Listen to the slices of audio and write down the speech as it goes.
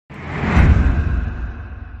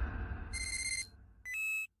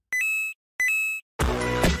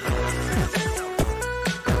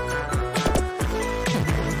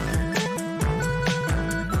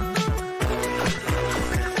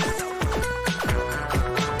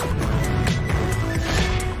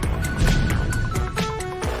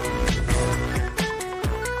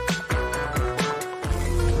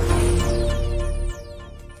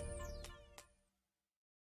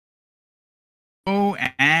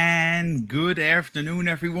good afternoon,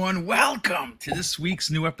 everyone. Welcome to this week's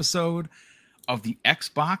new episode of the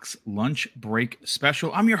Xbox Lunch Break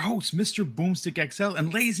Special. I'm your host, Mr. Boomstick XL,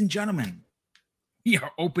 and ladies and gentlemen, we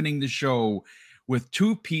are opening the show with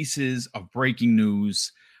two pieces of breaking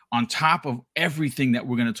news on top of everything that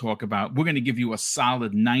we're going to talk about. We're going to give you a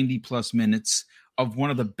solid 90 plus minutes of one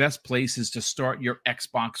of the best places to start your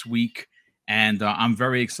Xbox week. And I'm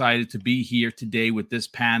very excited to be here today with this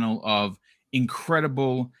panel of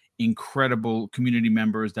incredible community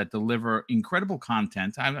members that deliver incredible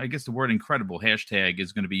content. I guess the word incredible hashtag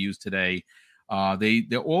is going to be used today. They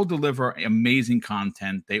all deliver amazing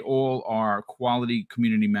content. They all are quality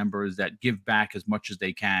community members that give back as much as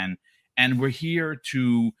they can. And we're here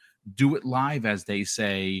to do it live, as they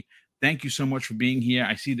say. Thank you so much for being here.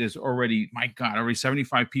 I see there's already, my God, already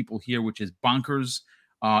 75 people here, which is bonkers.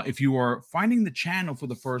 If you are finding the channel for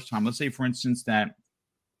the first time, let's say, for instance, that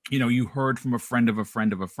you heard from a friend of a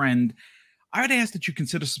friend of a friend, I would ask that you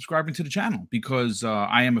consider subscribing to the channel because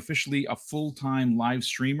I am officially a full-time live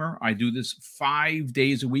streamer. I do this 5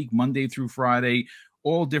 days a week, Monday through Friday,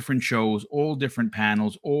 all different shows, all different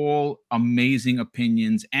panels, all amazing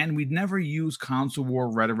opinions, and we'd never use console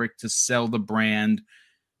war rhetoric to sell the brand.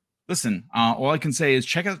 Listen, all I can say is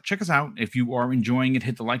check us out. If you are enjoying it,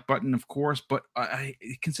 hit the like button, of course, but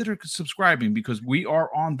consider subscribing because we are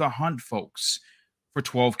on the hunt, folks, for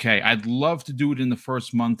 12K. I'd love to do it in the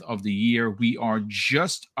first month of the year. We are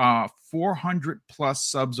just 400 plus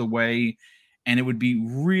subs away, and it would be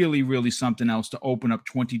really, really something else to open up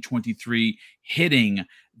 2023 hitting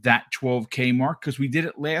that 12K mark because we did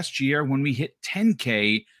it last year when we hit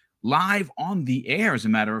 10K live on the air, as a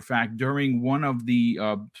matter of fact, during one of the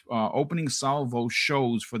opening salvo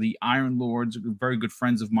shows for the Iron Lords, very good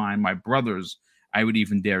friends of mine, my brothers, I would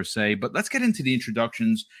even dare say. But let's get into the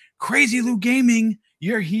introductions. Crazy Lou Gaming,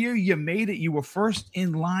 you're here. You made it. You were first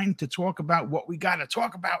in line to talk about what we got to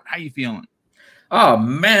talk about. How you feeling? Oh,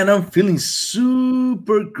 man, I'm feeling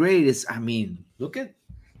super great. It's going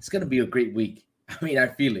to be a great week. I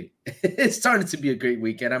feel it. It's starting to be a great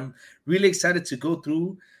week, and I'm really excited to go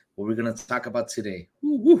through what we're going to talk about today.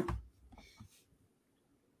 Woo-woo.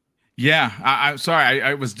 Yeah, I'm sorry.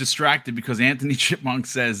 I was distracted because Anthony Chipmunk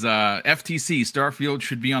says FTC Starfield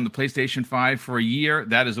should be on the PlayStation 5 for a year.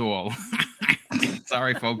 That is all.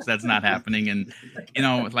 Sorry, folks, that's not happening. And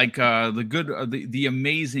the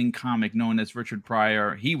amazing comic known as Richard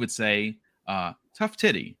Pryor, he would say tough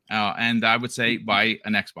titty, and I would say buy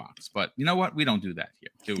an Xbox. But you know what? We don't do that here,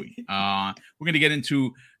 do we? We're going to get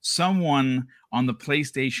into someone on the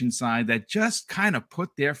PlayStation side that just kind of put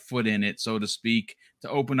their foot in it, so to speak, to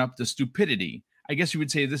open up the stupidity. I guess you would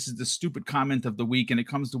say this is the stupid comment of the week, and it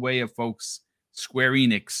comes the way of folks. Square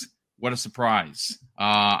Enix, what a surprise.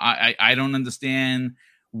 I don't understand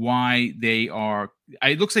why they are.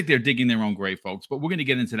 It looks like they're digging their own grave, folks, but we're going to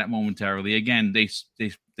get into that momentarily. Again, they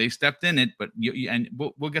stepped in it, but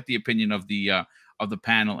we'll get the opinion of the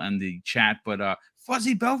panel and the chat. But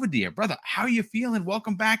Fuzzy Belvedere, brother, how you feeling?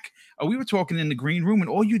 Welcome back. We were talking in the green room, and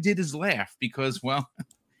all you did is laugh because, well,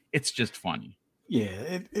 it's just funny.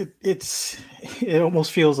 Yeah, it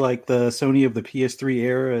almost feels like the Sony of the PS3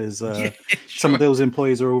 era is sure. Some of those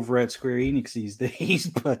employees are over at Square Enix these days.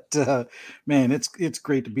 But man, it's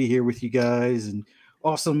great to be here with you guys, and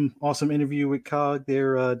awesome interview with Cog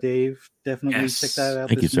there, Dave. Definitely check that out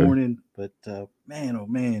this morning. But man, oh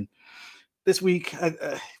man, this week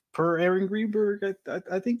per Aaron Greenberg,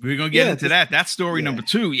 I think we're gonna get into that. That's story number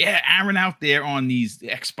 2. Yeah, Aaron out there on these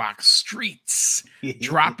Xbox streets,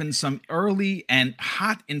 dropping some early and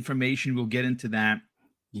hot information. We'll get into that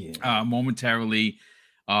momentarily.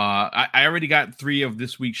 I already got 3 of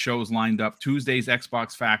this week's shows lined up. Tuesday's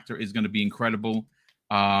Xbox Factor is going to be incredible.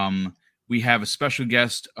 We have a special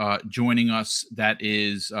guest joining us. That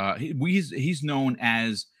is, he's known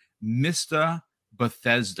as Mr.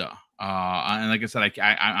 Bethesda. And like I said,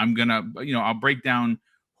 I'm gonna, I'll break down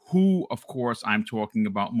who, of course, I'm talking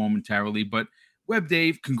about momentarily. But Web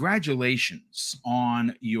Dave, congratulations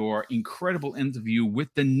on your incredible interview with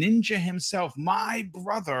the ninja himself, my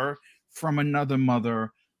brother from another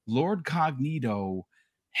mother, Lord Cognito,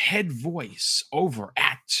 head voice over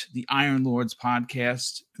at the Iron Lords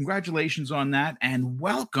podcast. Congratulations on that, and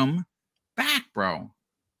welcome back, bro.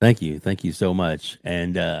 Thank you so much,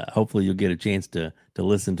 and hopefully you'll get a chance to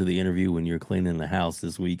listen to the interview when you're cleaning the house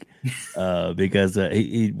this week, because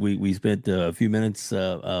we spent a few minutes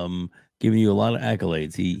giving you a lot of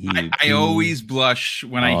accolades. I always blush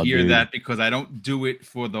when I hear that because I don't do it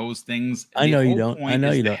for those things. I know you don't.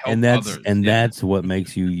 And that's what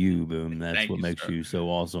makes you, Boom. That's what makes you so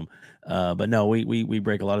awesome. But no, we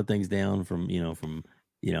break a lot of things down from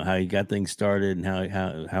you know, how he got things started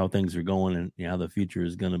and how things are going, and how the future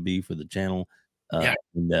is going to be for the channel. Yeah.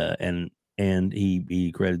 And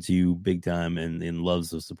he credits you big time and loves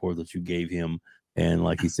the support that you gave him. And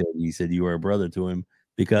like he said you were a brother to him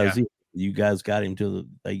because you guys got him to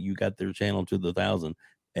you got their channel to the 1,000.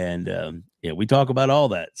 And we talk about all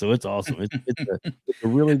that, so it's awesome. It's a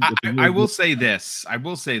really. I will say this.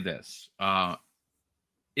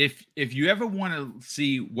 If you ever want to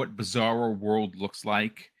see what Bizarro World looks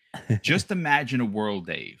like, just imagine a world,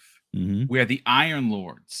 Dave, where the Iron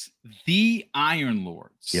Lords,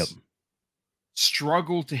 yep,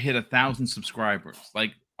 struggle to hit 1,000 subscribers.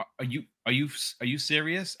 Like, are you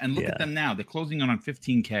serious? And look at them now; they're closing in on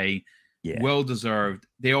 15K. Yeah. Well deserved.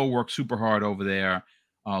 They all work super hard over there.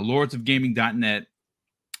 Lordsofgaming.net,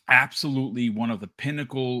 absolutely one of the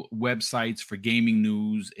pinnacle websites for gaming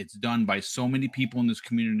news. It's done by so many people in this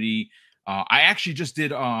community. I actually just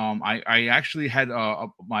did. I actually had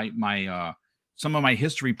my some of my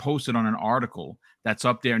history posted on an article that's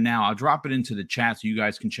up there now. I'll drop it into the chat so you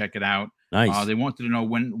guys can check it out. Nice. They wanted to know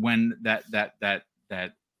when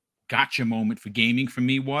that gotcha moment for gaming for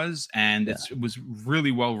me was, and it was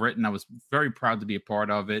really well written. I was very proud to be a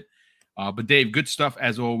part of it. But Dave, good stuff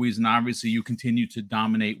as always, and obviously you continue to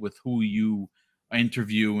dominate with who you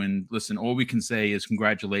interview. And listen, all we can say is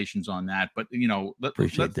congratulations on that. But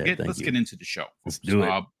let's get into the show. Let's do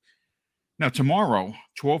it. Now tomorrow,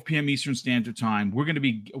 12 p.m. Eastern Standard Time, we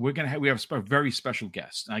have a very special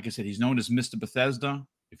guest. Like I said, he's known as Mr. Bethesda.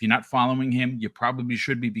 If you're not following him, you probably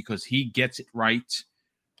should be, because he gets it right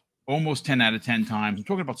almost 10 out of 10 times. I'm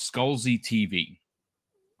talking about Skullsy TV.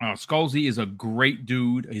 Skullsy is a great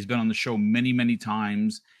dude. He's been on the show many, many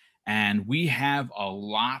times, and we have a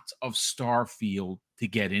lot of Starfield to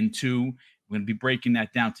get into. We're going to be breaking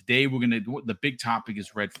that down today. The big topic is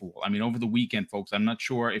Redfall. I mean, over the weekend, folks, I'm not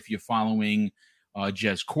sure if you're following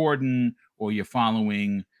Jez Corden or you're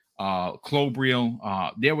following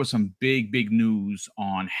Clobriel. There was some big news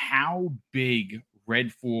on how big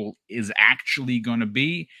Redfall is actually going to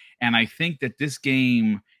be, and I think that this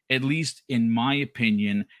game, at least in my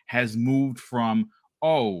opinion, has moved from,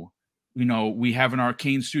 we have an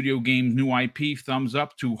Arcane Studio Games new IP, thumbs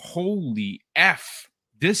up, to holy F,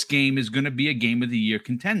 this game is going to be a Game of the Year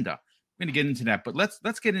contender. I'm going to get into that, but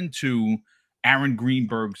let's get into Aaron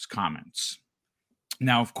Greenberg's comments.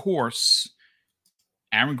 Now, of course,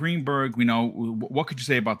 Aaron Greenberg, what could you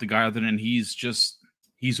say about the guy other than he's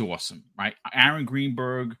awesome, right? Aaron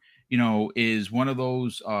Greenberg, is one of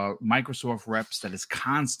those Microsoft reps that is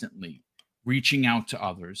constantly reaching out to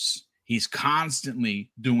others. He's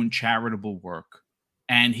constantly doing charitable work,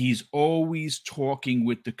 and he's always talking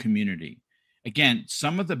with the community. Again,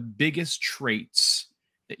 some of the biggest traits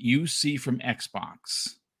that you see from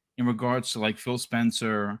Xbox in regards to like Phil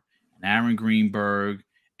Spencer and Aaron Greenberg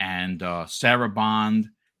and Sarah Bond,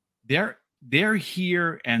 they're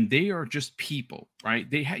here and they are just people, right?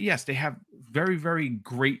 They have very, very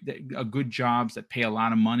great, good jobs that pay a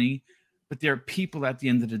lot of money, but they're people at the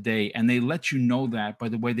end of the day, and they let you know that by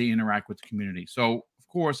the way they interact with the community. So, of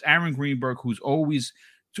course, Aaron Greenberg, who's always,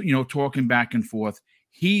 talking back and forth,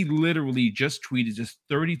 he literally just tweeted just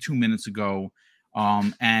 32 minutes ago,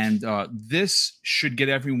 and this should get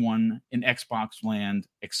everyone in Xbox land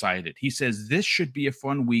excited. He says, this should be a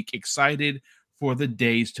fun week, excited for the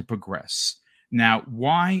days to progress. Now,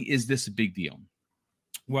 why is this a big deal?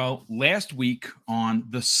 Well, last week on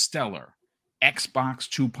the stellar Xbox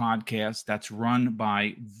 2 podcast that's run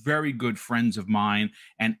by very good friends of mine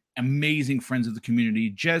and amazing friends of the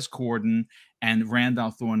community, Jez Corden and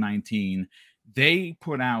Randolph Thor 19, they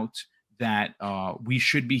put out that we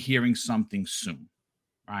should be hearing something soon,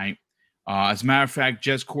 right? As a matter of fact,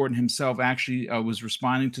 Jez Corden himself actually was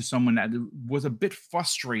responding to someone that was a bit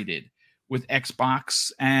frustrated with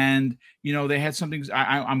Xbox, and they had something.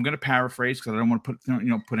 I'm going to paraphrase because I don't want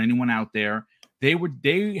to put anyone out there.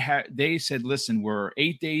 They said, listen, we're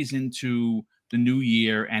 8 days into the new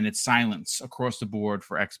year, and it's silence across the board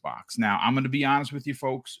for Xbox. Now, I'm going to be honest with you,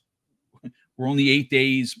 folks. We're only 8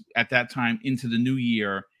 days at that time into the new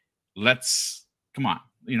year. Come on,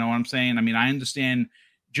 you know what I'm saying? I mean, I understand.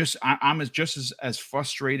 I'm just as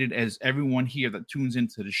frustrated as everyone here that tunes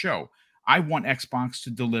into the show. I want Xbox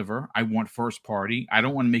to deliver. I want first party. I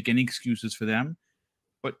don't want to make any excuses for them,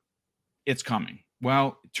 but it's coming.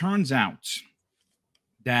 Well, it turns out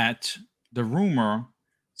that the rumor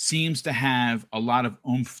seems to have a lot of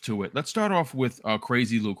oomph to it. Let's start off with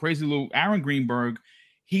Crazy Lou. Crazy Lou, Aaron Greenberg,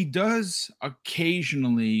 he does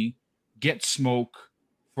occasionally get smoke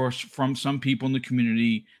from some people in the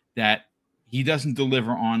community that he doesn't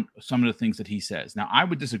deliver on some of the things that he says. Now, I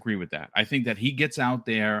would disagree with that. I think that he gets out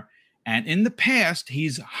there And in the past,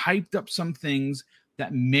 he's hyped up some things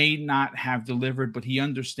that may not have delivered, but he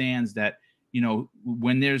understands that,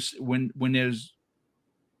 when there's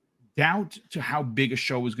doubt to how big a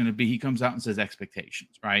show is going to be, he comes out and says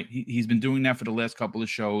expectations, right? He's been doing that for the last couple of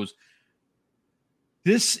shows.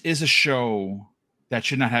 This is a show that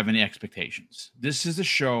should not have any expectations. This is a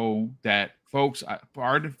show that, folks,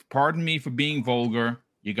 pardon me for being vulgar,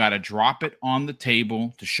 you got to drop it on the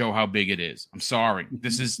table to show how big it is. I'm sorry.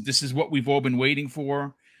 This is what we've all been waiting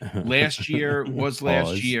for. Last year was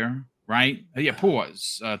last year, right? Yeah,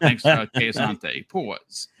 pause. Thanks, Keasante.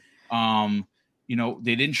 Pause.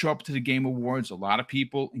 They didn't show up to the Game Awards. A lot of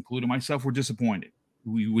people, including myself, were disappointed.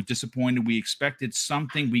 We were disappointed. We expected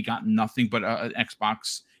something. We got nothing but an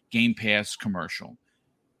Xbox Game Pass commercial.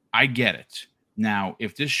 I get it. Now,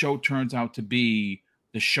 if this show turns out to be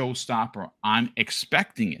the showstopper I'm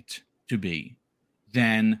expecting it to be,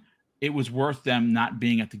 then it was worth them not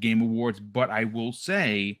being at the Game Awards. But I will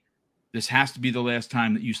say, this has to be the last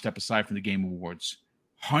time that you step aside from the Game Awards.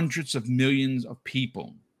 Hundreds of millions of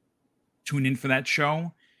people tune in for that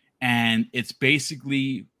show, and it's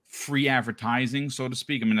basically free advertising, so to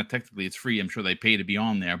speak. I mean, technically it's free. I'm sure they pay to be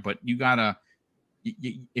on there, but you gotta,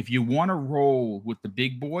 if you want to roll with the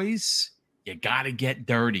big boys, you gotta get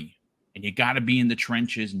dirty, and you gotta be in the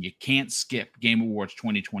trenches, and you can't skip Game Awards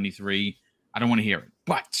 2023. I don't want to hear it.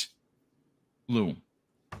 But Lou,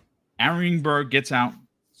 Aaron Greenberg gets out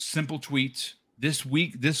simple tweet this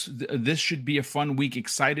week. This should be a fun week.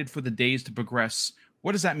 Excited for the days to progress.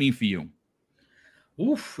 What does that mean for you?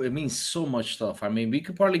 Oof, it means so much stuff. I mean, we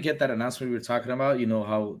could probably get that announcement we were talking about,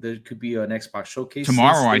 how there could be an Xbox showcase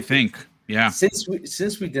tomorrow, I think. Yeah. Since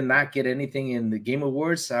we did not get anything in the Game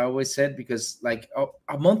Awards, I always said, because like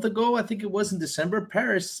a month ago, I think it was in December,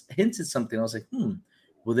 Paris hinted something. I was like,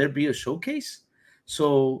 will there be a showcase?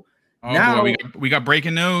 So now boy, we got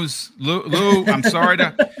breaking news. Lou, I'm sorry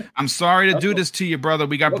to do this to you, brother.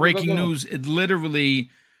 We got breaking news. It literally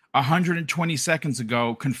 120 seconds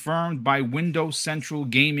ago, confirmed by Windows Central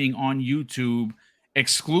Gaming on YouTube,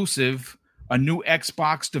 exclusive. A new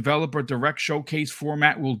Xbox Developer Direct Showcase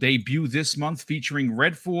format will debut this month, featuring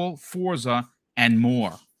Redfall, Forza, and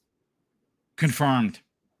more. Confirmed,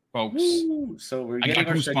 folks. Ooh, so I got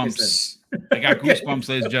goosebumps. I got goosebumps,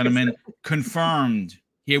 ladies and gentlemen. Confirmed.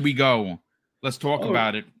 Here we go. Let's talk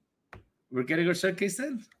about it. We're getting our showcase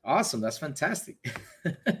then? Awesome. That's fantastic.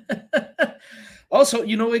 Also,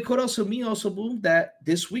 it could also mean Boom, that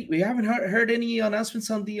this week we haven't heard any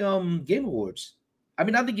announcements on the Game Awards. I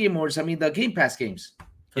mean, not the Game Awards. I mean, the Game Pass games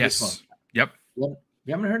for this month. Yep. Well,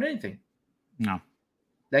 we haven't heard anything. No.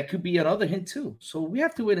 That could be another hint too. So we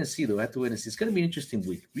have to wait and see, though. It's going to be an interesting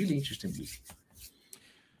week. Really interesting week.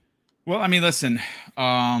 Well, I mean, listen,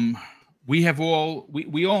 we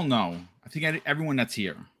all know, I think everyone that's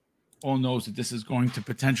here all knows that this is going to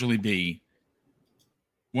potentially be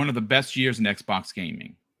one of the best years in Xbox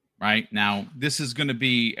gaming, right? Now, this is going to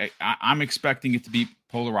be, I'm expecting it to be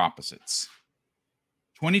polar opposites.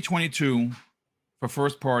 2022 for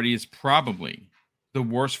first party is probably the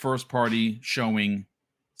worst first party showing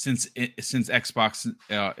since Xbox,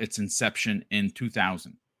 its inception in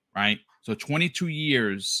 2000, right? So 22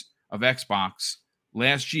 years of Xbox.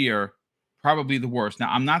 Last year, probably the worst.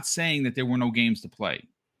 Now, I'm not saying that there were no games to play.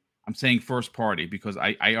 I'm saying first party because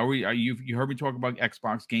you heard me talk about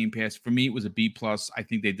Xbox Game Pass. For me, it was a B+. I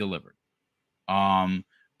think they delivered.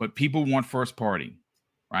 But people want first party,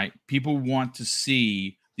 right? People want to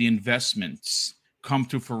see the investments come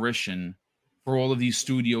to fruition for all of these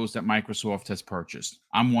studios that Microsoft has purchased.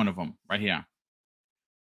 I'm one of them right here.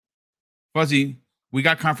 Fuzzy, we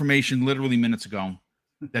got confirmation literally minutes ago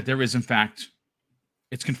that there is, in fact,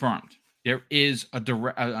 it's confirmed. There is a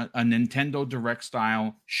Nintendo Direct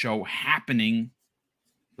style show happening.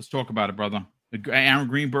 Let's talk about it, brother. Aaron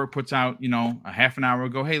Greenberg puts out, a half an hour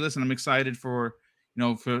ago, hey, listen, I'm excited for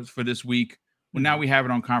this week. Well, now we have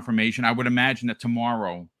it on confirmation. I would imagine that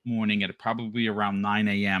tomorrow morning at probably around 9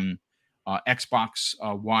 a.m., Xbox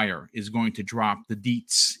Wire is going to drop the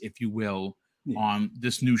deets, if you will, on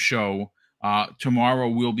this new show. Tomorrow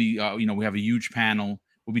we'll be, we have a huge panel.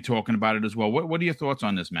 We'll be talking about it as well. What are your thoughts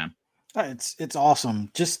on this, man? It's awesome.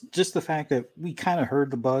 Just the fact that we kind of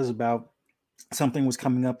heard the buzz about something was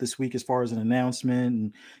coming up this week as far as an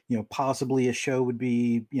announcement, and possibly a show would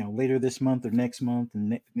be later this month or next month,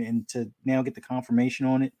 and to now get the confirmation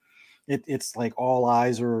on it, it's like all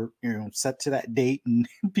eyes are set to that date, and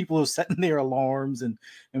people are setting their alarms and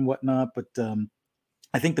whatnot. But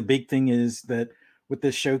I think the big thing is that with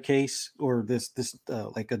this showcase or this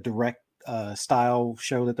like a direct style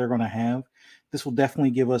show that they're going to have, this will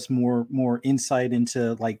definitely give us more insight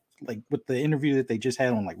into like with the interview that they just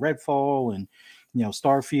had on like Redfall and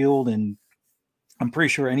Starfield, and I'm pretty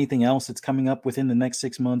sure anything else that's coming up within the next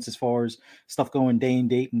 6 months as far as stuff going day and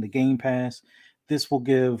date in the Game Pass. This will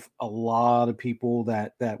give a lot of people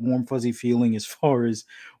that warm fuzzy feeling as far as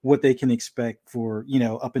what they can expect for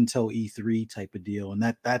up until E3 type of deal,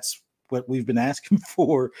 and that's what we've been asking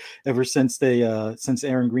for ever since since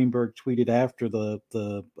Aaron Greenberg tweeted after the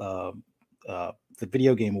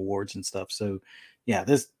video game awards and stuff. So yeah,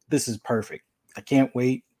 this is perfect. I can't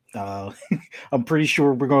wait. I'm pretty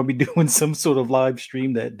sure we're going to be doing some sort of live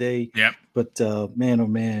stream that day. Yep. But man, oh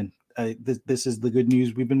man, this is the good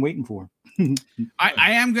news we've been waiting for.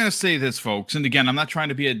 I am going to say this, folks, and again, I'm not trying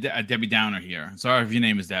to be a Debbie Downer here. Sorry if your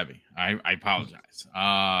name is Debbie. I apologize.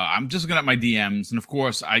 I'm just looking at my DMs, and of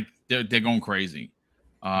course, they're going crazy.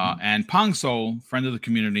 And Pong Soul, friend of the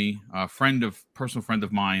community, personal friend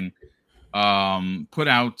of mine, put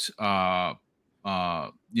out.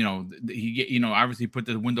 He obviously put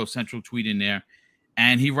the Windows Central tweet in there,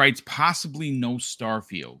 and he writes possibly no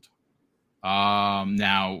Starfield.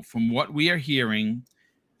 Now, from what we are hearing,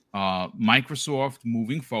 Microsoft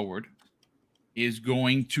moving forward is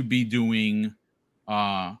going to be doing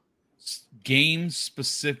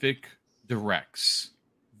game-specific directs,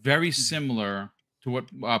 very similar to what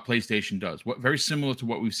PlayStation does. Very similar to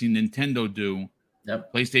what we've seen Nintendo do.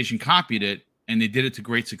 Yep. PlayStation copied it, and they did it to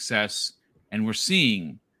great success. And we're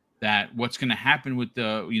seeing that what's going to happen with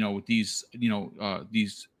with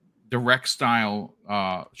these direct style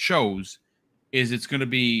shows is it's going to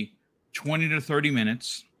be 20 to 30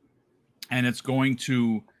 minutes, and it's going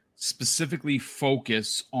to specifically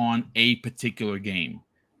focus on a particular game.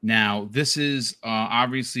 Now, this is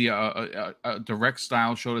obviously a direct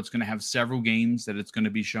style show that's going to have several games that it's going to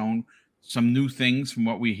be shown, some new things from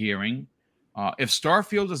what we're hearing. If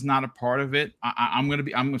Starfield is not a part of it, I'm going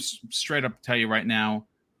to straight up tell you right now,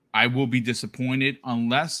 I will be disappointed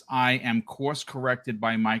unless I am course corrected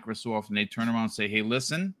by Microsoft and they turn around and say, hey,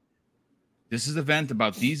 listen, this is an event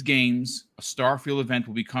about these games. A Starfield event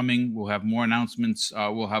will be coming. We'll have more announcements.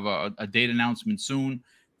 We'll have a date announcement soon.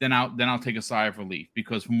 Then I'll take a sigh of relief,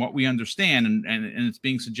 because from what we understand, and it's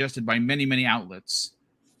being suggested by many outlets,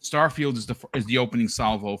 Starfield is the opening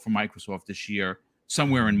salvo for Microsoft this year,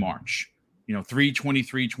 somewhere in March.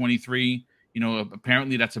 3/23/23.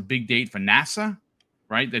 Apparently that's a big date for NASA,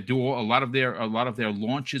 right? They do a lot of their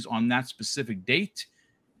launches on that specific date.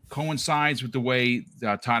 Coincides with the way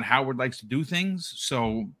Todd Howard likes to do things.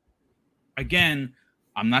 So again,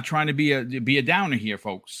 I'm not trying to be a downer here,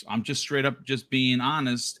 folks. I'm just straight up just being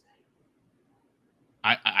honest.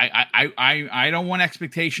 I don't want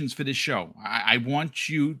expectations for this show. I want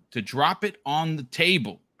you to drop it on the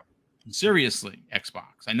table. Seriously,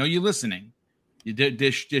 Xbox. I know you're listening.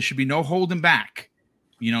 There should be no holding back.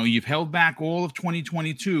 You've held back all of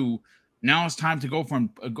 2022. Now it's time to go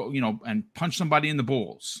and punch somebody in the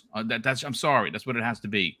balls. I'm sorry. That's what it has to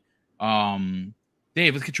be.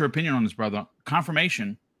 Dave, let's get your opinion on this, brother.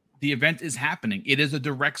 Confirmation. The event is happening. It is a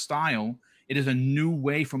direct style. It is a new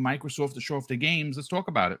way for Microsoft to show off the games. Let's talk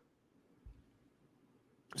about it.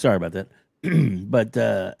 Sorry about that. But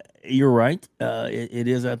you're right. It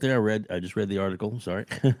is out there. I just read the article. Sorry,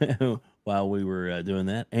 while we were doing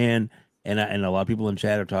that, and a lot of people in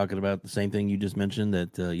chat are talking about the same thing you just mentioned.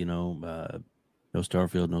 That no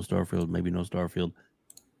Starfield, maybe no Starfield.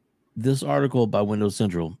 This article by Windows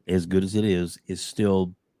Central, as good as it is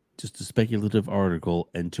still just a speculative article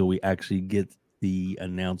until we actually get the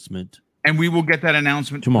announcement. And we will get that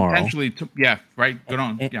announcement tomorrow. Potentially, yeah, right. Good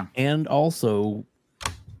on. Yeah, and also,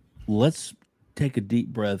 let's take a deep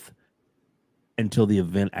breath until the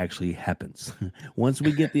event actually happens. Once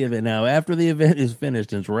we get the event, now after the event is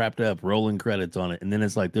finished and it's wrapped up, rolling credits on it, and then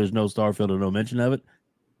it's like there's no Starfield or no mention of it,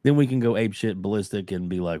 then we can go ape shit ballistic and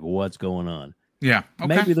be like, what's going on? Yeah.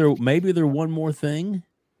 Okay. Maybe there one more thing.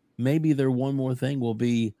 Maybe there one more thing will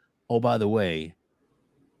be, oh, by the way,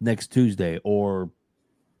 next Tuesday or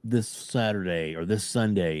this Saturday or this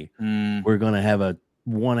Sunday, we're gonna have a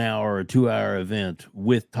 1 hour or 2 hour event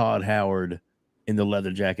with Todd Howard in the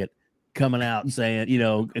leather jacket coming out and saying,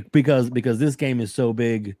 because this game is so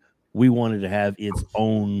big, we wanted to have its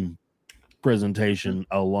own presentation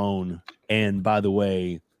alone. And by the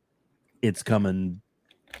way, it's coming,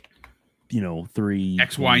 3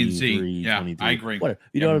 X, Y, and Z. 3, Yeah, 23, I agree. Whatever.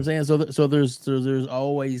 You know what I'm saying? So there's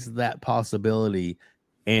always that possibility,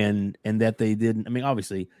 and that they didn't. I mean,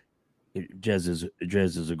 obviously, Jez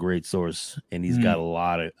is a great source, and he's got a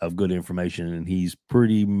lot of good information, and he's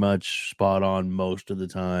pretty much spot on most of the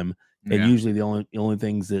time. And usually the only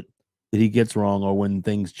things that he gets wrong are when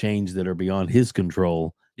things change that are beyond his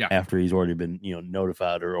control. after he's already been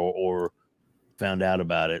notified or found out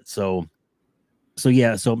about it. So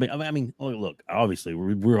yeah. So I mean, look, obviously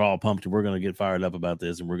we're all pumped. We're going to get fired up about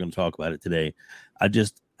this, and we're going to talk about it today. I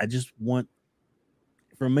just want,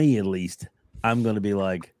 for me at least, I'm going to be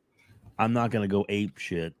like, I'm not going to go ape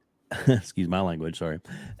shit. Excuse my language. Sorry.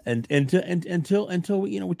 Until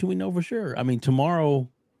we know for sure. I mean, tomorrow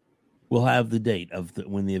we'll have the date of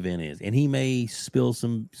when the event is, and he may spill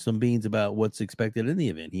some beans about what's expected in the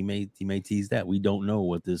event. He may tease that. We don't know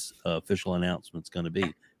what this official announcement's going to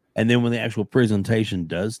be. And then when the actual presentation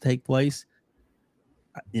does take place,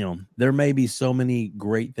 there may be so many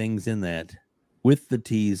great things in that with the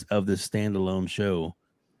tease of this standalone show.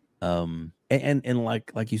 And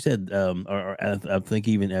like you said, or I think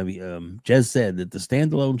even Jez said that the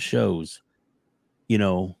standalone shows,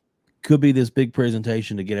 could be this big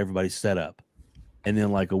presentation to get everybody set up. And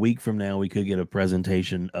then like a week from now, we could get a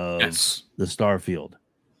presentation of the Starfield.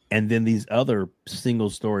 And then these other single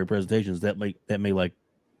story presentations that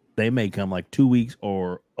may come like 2 weeks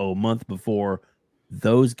or a month before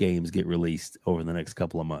those games get released over the next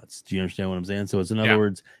couple of months. Do you understand what I'm saying? So it's, in other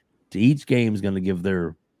words, to each game is going to give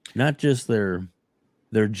not just their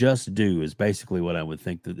just due, is basically what I would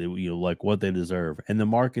think, that like what they deserve, and the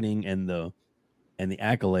marketing and the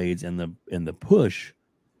accolades and the push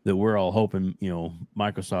that we're all hoping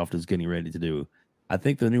Microsoft is getting ready to do. I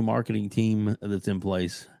think the new marketing team that's in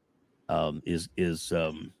place is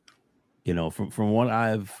from what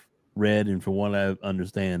I've read and from what I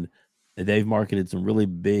understand, they've marketed some really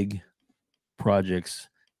big projects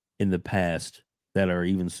in the past that are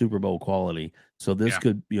even Super Bowl quality. So this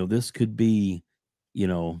could be,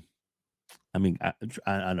 I mean,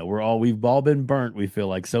 I know we've all been burnt. We feel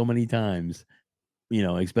like so many times,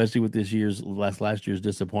 especially with this last year's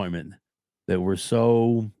disappointment, that we're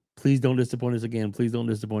so, please don't disappoint us again. Please don't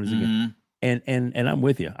disappoint us again. And I'm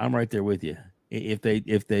with you. I'm right there with you. If they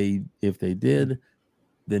did,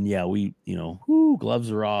 then yeah, we,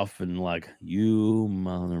 gloves are off and like, you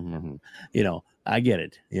mother, I get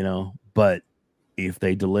it, but if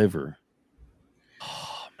they deliver,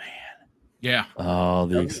 oh man. Yeah. Oh,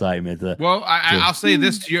 the excitement. Well, I'll say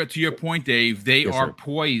this to your point, Dave, they are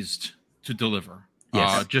poised to deliver.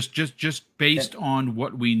 Yes. Just based on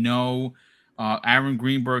what we know. Aaron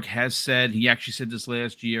Greenberg has said, he actually said this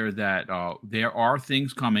last year, that there are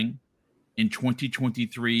things coming in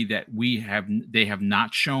 2023 that they have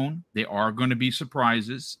not shown. They are going to be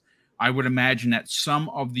surprises. I would imagine that some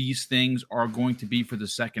of these things are going to be for the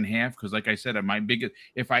second half, because like I said,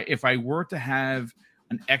 if I were to have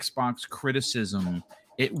an Xbox criticism,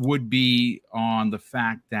 it would be on the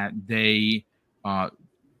fact that they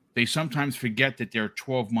sometimes forget that there are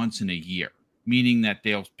 12 months in a year, meaning that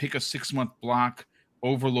they'll pick a 6-month block,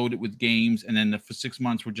 overload it with games, and then for 6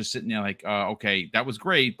 months we're just sitting there like, okay, that was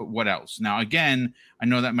great, but what else? Now, again, I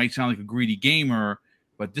know that might sound like a greedy gamer,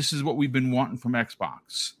 but this is what we've been wanting from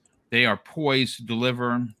Xbox. They are poised to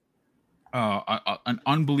deliver an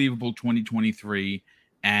unbelievable 2023,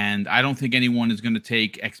 and I don't think anyone is going to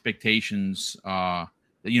take expectations,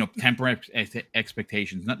 temper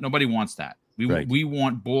expectations. Nobody wants that. We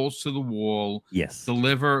want balls to the wall. Yes,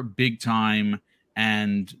 deliver big time.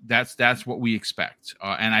 And that's what we expect,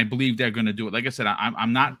 and I believe they're going to do it. Like I said,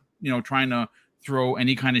 I'm not trying to throw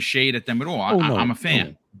any kind of shade at them at all. I'm a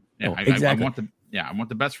fan. Exactly. I want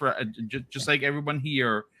the best for just like everyone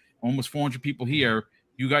here, almost 400 people here.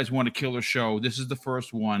 You guys want a killer show. This is the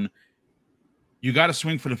first one. You got to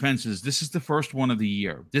swing for the fences. This is the first one of the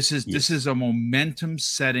year. This is a momentum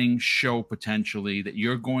setting show potentially that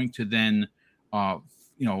you're going to then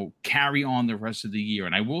carry on the rest of the year.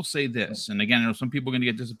 And I will say this, and again, I know some people are going to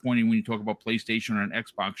get disappointed when you talk about PlayStation or an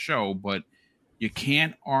Xbox show, but you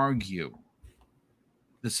can't argue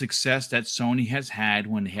the success that Sony has had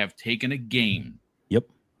when they have taken a game,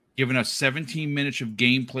 given us 17 minutes of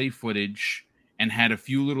gameplay footage, and had a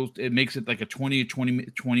few it makes it like a 20 or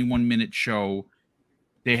 21 minute show.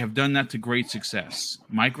 They have done that to great success.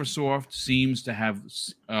 Microsoft seems to have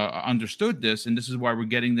understood this, and this is why we're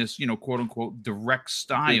getting this, quote unquote, direct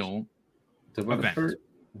style event.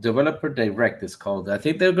 Developer Direct is called. I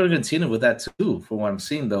think they're going to continue with that too, from what I'm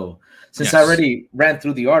seeing, though. Since I already ran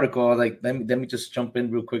through the article, let me just jump in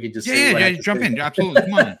real quick and just jump in. Absolutely,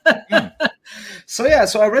 come on. So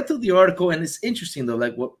I read through the article, and it's interesting though,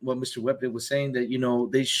 like what Mr. Webber was saying, that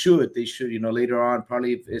they should later on,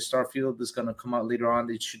 probably if Starfield is going to come out later on,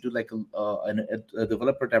 they should do like a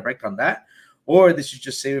Developer Direct on that, or they should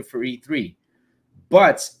just save it for E3.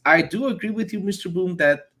 But I do agree with you, Mr. Boom,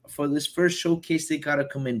 that for this first showcase, they gotta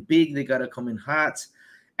come in big, they gotta come in hot.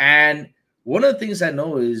 And One of the things I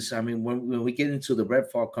know is, I mean, when we get into the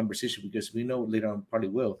Redfall conversation, because we know later on probably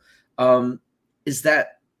will, is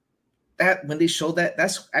that when they show that,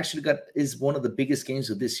 that's actually is one of the biggest games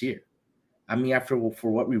of this year. I mean, after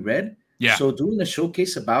for what we read, Yeah. So doing a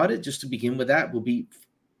showcase about it, just to begin with, that will be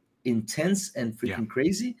intense and freaking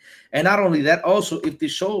crazy. And not only that, also if they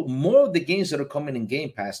show more of the games that are coming in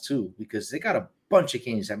Game Pass too, because they got a bunch of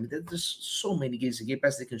games. I mean, there's so many games in Game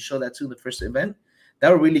Pass. They can show that too in the first event.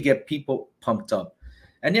 That will really get people pumped up.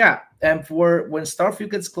 And yeah, and for when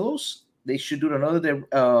Starfield gets close, they should do another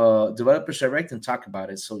developers direct and talk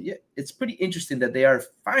about it. So yeah, it's pretty interesting that they are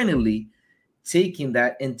finally taking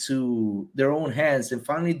that into their own hands and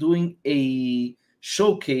finally doing a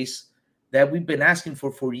showcase that we've been asking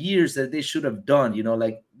for years that they should have done. You know,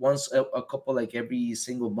 like once a couple, like every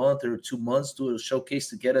single month or 2 months, do a showcase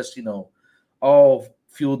to get us, all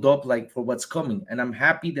fueled up like for what's coming. And I'm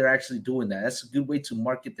happy they're actually doing that. That's a good way to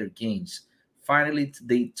market their games. Finally,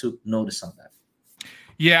 they took notice on that.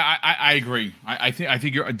 Yeah, I agree. I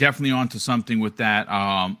think you're definitely onto something with that.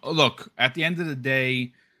 Look, at the end of the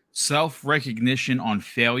day, self-recognition on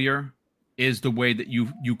failure is the way that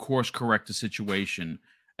you course correct a situation.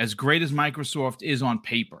 As great as Microsoft is on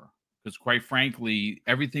paper, because quite frankly,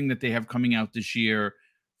 everything that they have coming out this year,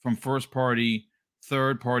 from first party,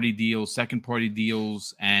 third party deals, second party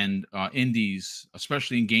deals, and indies,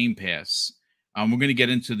 especially in Game Pass, we're going to get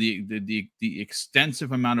into the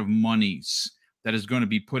extensive amount of monies that is going to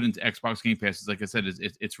be put into Xbox Game Pass. Like I said,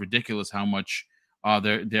 it's ridiculous how much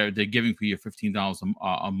they're giving for you $15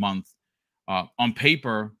 a month. On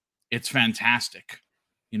paper, it's fantastic,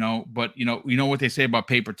 But you know what they say about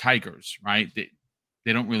paper tigers, right?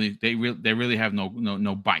 They don't really they really have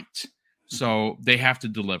no bite. So they have to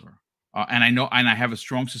deliver, and I have a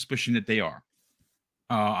strong suspicion that they are.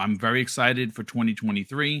 I'm very excited for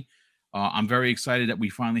 2023. I'm very excited that we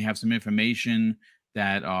finally have some information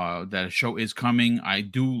that a show is coming. I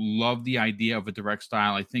do love the idea of a direct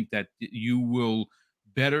style. I think that you will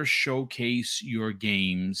better showcase your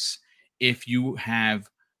games if you have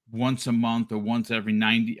once a month or once every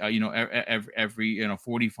 90, every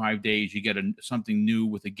 45 days, you get something new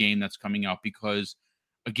with a game that's coming out, because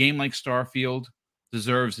a game like Starfield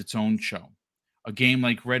deserves its own show. A game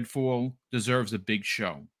like Redfall deserves a big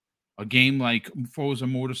show. A game like Forza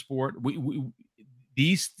Motorsport,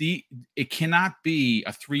 it cannot be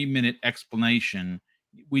a 3-minute explanation.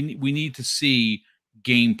 We need to see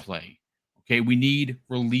gameplay. Okay, we need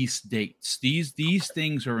release dates. These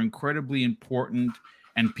things are incredibly important,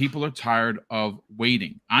 and people are tired of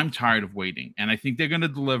waiting. I'm tired of waiting, and I think they're going to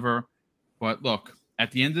deliver. But look,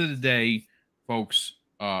 at the end of the day, folks,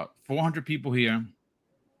 400 people here,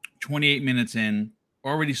 28 minutes in,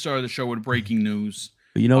 already started the show with breaking news.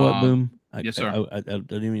 But you know what, Boom? Yes, sir. I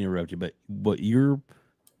didn't even interrupt you, but what you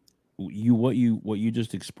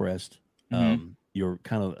just expressed, your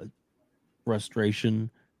kind of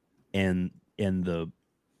frustration and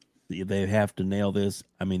they have to nail this.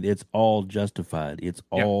 I mean, it's all justified. It's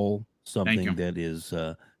all something that is.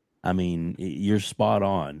 I mean, you're spot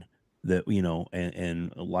on. That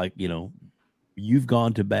and like you've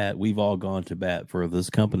gone to bat. We've all gone to bat for this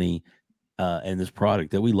company and this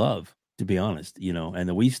product that we love. To be honest, and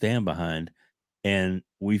that we stand behind, and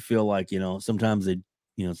we feel like sometimes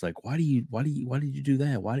it's like, why did you do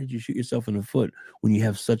that? Why did you shoot yourself in the foot when you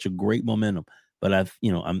have such a great momentum? But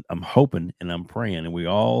I'm hoping and I'm praying, and we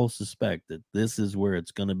all suspect that this is where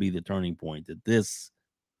it's going to be the turning point. That this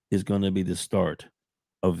is going to be the start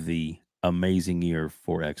of the amazing year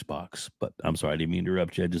for Xbox. But I'm sorry, I didn't mean to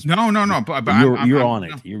interrupt you. No. But you're on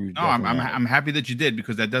it. I'm happy that you did,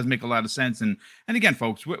 because that does make a lot of sense. And again,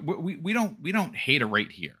 folks, we don't hate or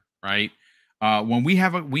rate here, right? When we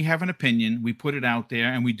have an opinion, we put it out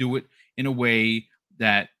there, and we do it in a way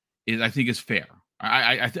that I think is fair.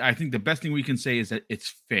 I think the best thing we can say is that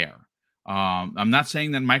it's fair. I'm not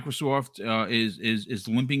saying that Microsoft is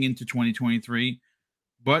limping into 2023,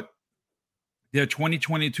 but their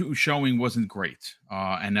 2022 showing wasn't great,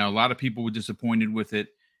 and a lot of people were disappointed with it.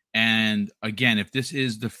 And again, if this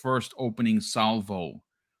is the first opening salvo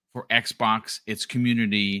for Xbox, its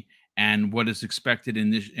community, and what is expected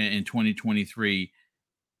in 2023,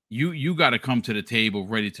 you got to come to the table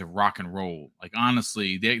ready to rock and roll. Like,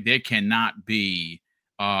 honestly, there cannot be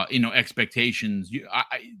expectations.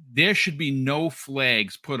 There should be no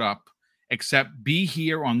flags put up except be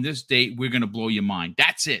here on this date. We're going to blow your mind.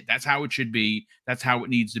 That's it. That's how it should be. That's how it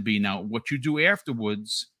needs to be. Now, what you do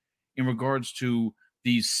afterwards in regards to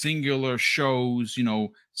these singular shows,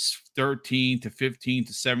 13 to 15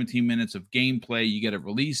 to 17 minutes of gameplay, you get a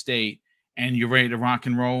release date, and you're ready to rock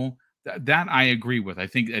and roll. That I agree with. I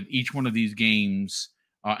think that each one of these games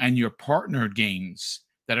and your partnered games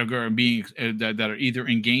that are going to be that are either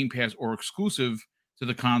in Game Pass or exclusive to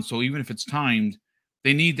the console, even if it's timed,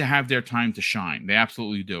 they need to have their time to shine. They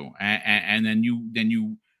absolutely do. And then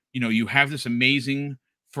you have this amazing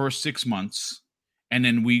first 6 months, and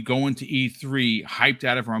then we go into E3 hyped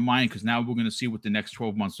out of our mind because now we're going to see what the next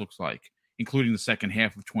 12 months looks like, including the second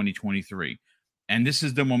half of 2023. And this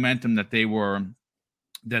is the momentum that they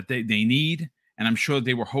need, and I'm sure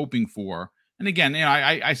they were hoping for. And again,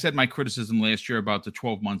 I said my criticism last year about the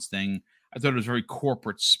 12 months thing. I thought it was very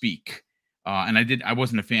corporate speak. And I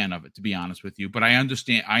wasn't a fan of it, to be honest with you, but I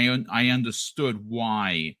understand. I understood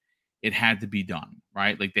why it had to be done,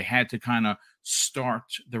 right? Like they had to kind of start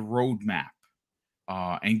the roadmap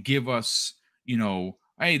and give us,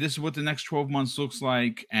 hey, this is what the next 12 months looks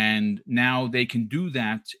like. And now they can do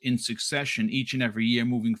that in succession each and every year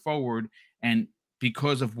moving forward. And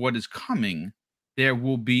because of what is coming, there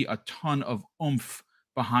will be a ton of oomph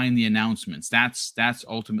behind the announcements. That's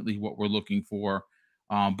ultimately what we're looking for.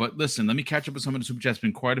 But listen, let me catch up with some of the super chats.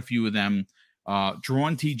 Been quite a few of them.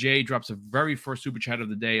 Drawn TJ drops a very first super chat of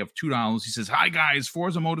the day of $2. He says, "Hi guys,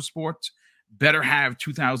 Forza Motorsport better have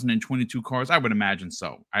 2022 cars." I would imagine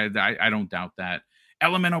so. I don't doubt that.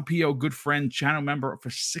 LMNOPO, good friend, channel member for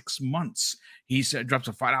 6 months. He said, drops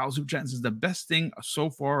a $5 super chat and says, "The best thing so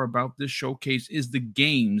far about this showcase is the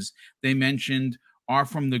games they mentioned are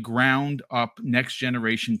from the ground up next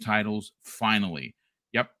generation titles finally."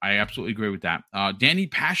 Yep, I absolutely agree with that. Danny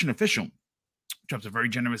Passion Official drops a very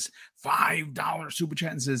generous $5 super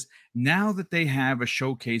chat and says, "Now that they have a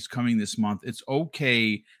showcase coming this month, it's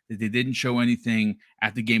okay that they didn't show anything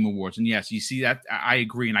at the Game Awards." And yes, you see that, I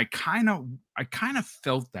agree. And I kind of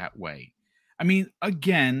felt that way. I mean,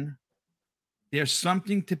 again, there's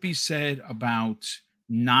something to be said about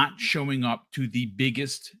not showing up to the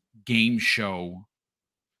biggest game show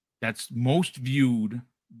that's most viewed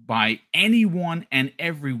by anyone and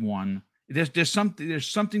everyone. There's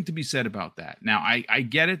something to be said about that. Now, I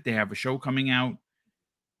get it. They have a show coming out.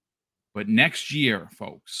 But next year,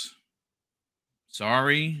 folks,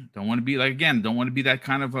 sorry, don't want to be that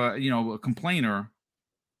kind of a complainer.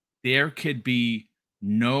 There could be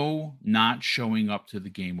no not showing up to the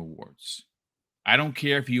Game Awards. I don't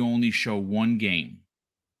care if you only show one game,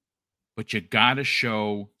 but you got to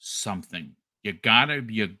show something. You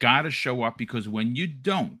gotta show up, because when you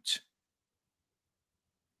don't,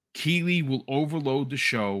 Keighley will overload the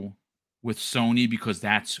show with Sony, because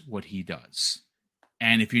that's what he does.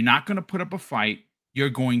 And if you're not going to put up a fight,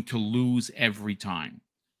 you're going to lose every time.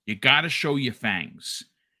 You got to show your fangs.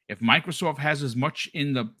 If Microsoft has as much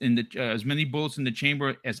as many bullets in the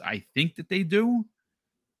chamber as I think that they do,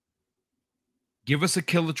 give us a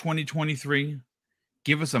killer 2023,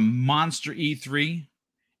 give us a monster E3,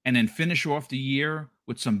 and then finish off the year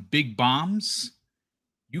with some big bombs.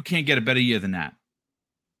 You can't get a better year than that.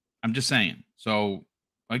 I'm just saying. So,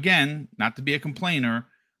 again, not to be a complainer,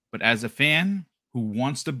 but as a fan who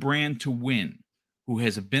wants the brand to win, who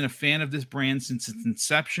has been a fan of this brand since its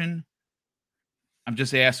inception, I'm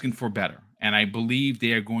just asking for better. And I believe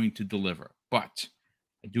they are going to deliver. But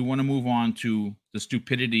I do want to move on to the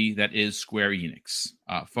stupidity that is Square Enix.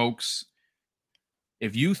 Folks,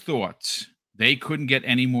 if you thought they couldn't get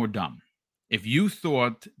any more dumb, if you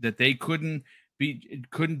thought that they couldn't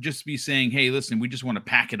just be saying, "Hey, listen, we just want to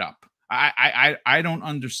pack it up," I don't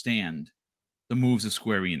understand the moves of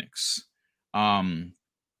Square Enix.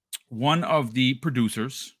 One of the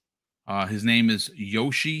producers, his name is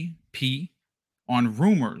Yoshi P. On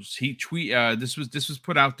rumors, he this was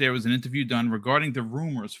put out there. It was an interview done regarding the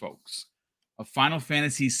rumors, folks, of Final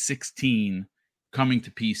Fantasy 16 coming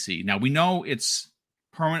to PC. Now we know it's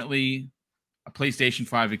permanently a PlayStation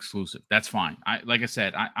 5 exclusive. That's fine. Like I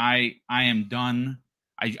said, I am done.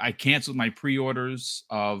 I canceled my pre-orders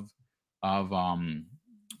of Octopath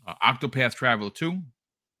Traveler 2.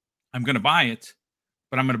 I'm going to buy it,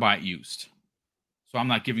 but I'm going to buy it used. So I'm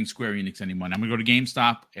not giving Square Enix any money. I'm going to go to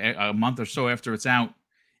GameStop a month or so after it's out,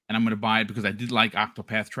 and I'm going to buy it because I did like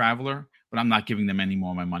Octopath Traveler, but I'm not giving them any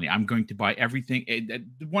more of my money. I'm going to buy everything.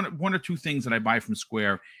 One or two things that I buy from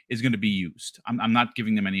Square is going to be used. I'm not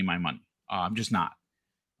giving them any of my money. I'm just not.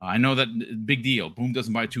 I know that big deal. Boom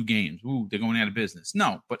doesn't buy 2 games. Ooh, they're going out of business.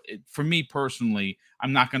 No, but for me personally,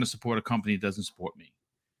 I'm not going to support a company that doesn't support me.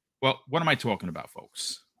 Well, what am I talking about,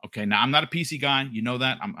 folks? Okay, now I'm not a PC guy. You know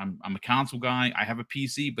that. I'm a console guy. I have a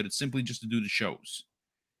PC, but it's simply just to do the shows.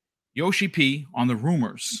 Yoshi P on the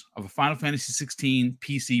rumors of a Final Fantasy 16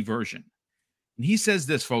 PC version. And he says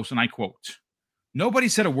this, folks, and I quote, "Nobody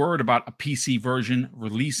said a word about a PC version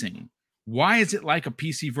releasing. Why is it like a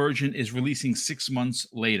PC version is releasing 6 months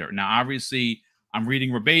later?" Now, obviously, I'm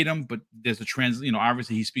reading verbatim, but there's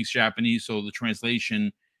obviously he speaks Japanese, so the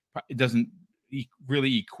translation doesn't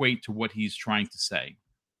really equate to what he's trying to say.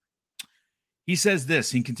 He says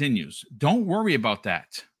this, he continues, "Don't worry about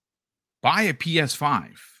that. Buy a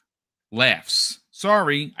PS5. Laughs.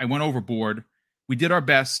 Sorry, I went overboard. We did our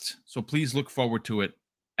best, so please look forward to it.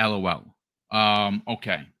 LOL."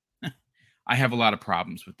 Okay. I have a lot of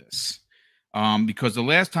problems with this. Because the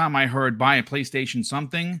last time I heard buy a PlayStation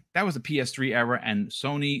something, that was the PS3 era, and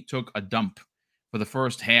Sony took a dump for the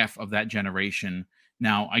first half of that generation.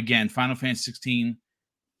 Now, again, Final Fantasy 16,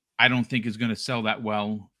 I don't think is going to sell that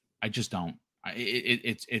well. I just don't.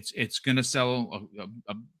 It's going to sell a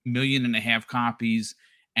 1.5 million copies,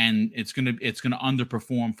 and it's going to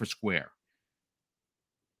underperform for Square.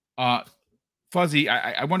 Fuzzy,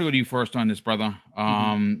 I want to go to you first on this, brother.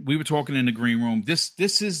 We were talking in the green room. This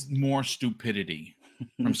is more stupidity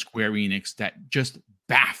from Square Enix that just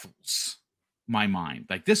baffles my mind.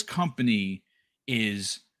 Like, this company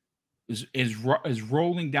is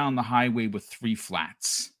rolling down the highway with 3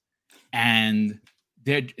 flats, and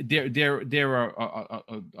they're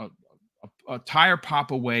a tire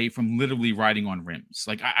pop away from literally riding on rims.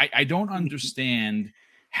 Like, I don't understand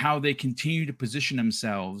how they continue to position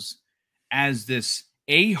themselves as this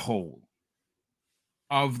a-hole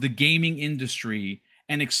of the gaming industry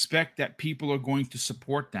and expect that people are going to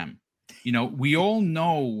support them. You know, we all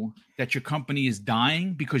know that your company is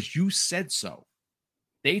dying because you said so.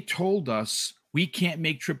 They told us we can't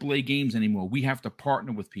make AAA games anymore. We have to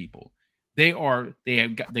partner with people. They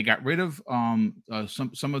got rid of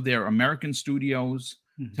some of their American studios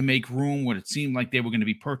to make room when it seemed like they were going to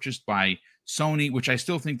be purchased by Sony, which I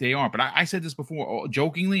still think they are. But I said this before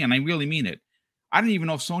jokingly, and I really mean it. I don't even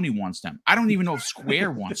know if Sony wants them. I don't even know if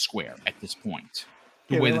Square wants Square at this point.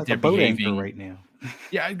 The way that like they're a boat behaving anchor right now.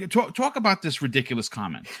 Yeah, talk about this ridiculous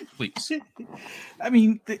comment, please. I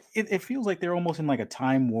mean, it feels like they're almost in like a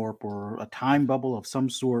time warp or a time bubble of some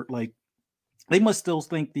sort. Like, they must still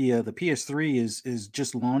think the PS3 is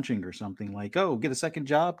just launching or something. Like, oh, get a second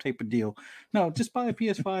job type of deal. No, just buy a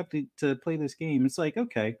PS5 to play this game. It's like,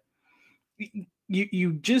 okay,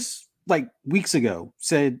 you just like weeks ago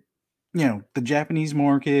said, you know, the Japanese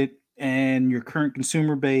market and your current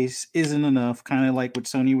consumer base isn't enough. Kind of like what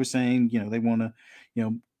Sony was saying. You know, they want to, you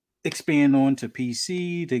know, expand on to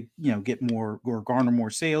PC to, you know, get more or garner more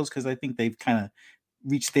sales, because I think they've kind of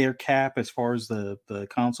reached their cap as far as the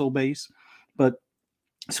console base. But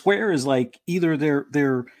Square is like, either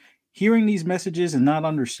they're hearing these messages and not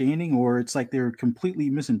understanding, or it's like they're completely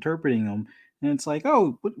misinterpreting them. And it's like,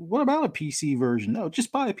 oh, what about a PC version? No,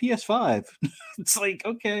 just buy a PS5. It's like,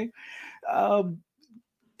 okay,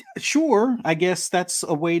 sure. I guess that's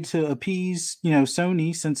a way to appease, you know,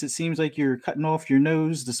 Sony, since it seems like you're cutting off your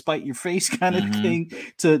nose to spite your face kind of thing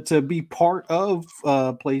to be part of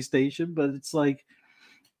PlayStation. But it's like,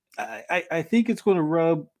 I think it's going to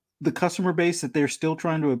rub the customer base that they're still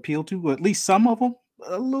trying to appeal to, or at least some of them,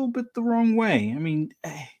 a little bit the wrong way. I mean,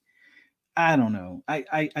 I don't know.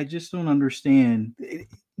 I just don't understand.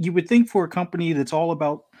 You would think for a company that's all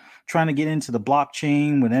about trying to get into the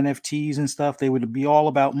blockchain with NFTs and stuff, they would be all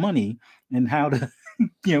about money and how to,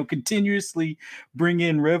 you know, continuously bring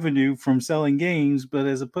in revenue from selling games. But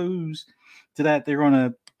as opposed to that, they're going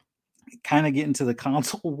to kind of get into the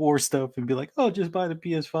console war stuff and be like, oh, just buy the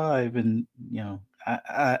PS5. And, you know,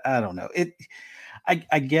 I don't know.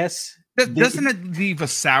 I guess. Doesn't it leave a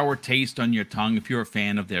sour taste on your tongue if you're a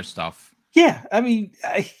fan of their stuff? Yeah, I mean,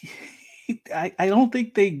 I don't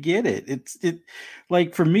think they get it. It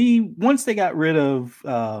like, for me, once they got rid of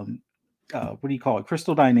what do you call it,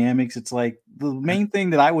 Crystal Dynamics, it's like the main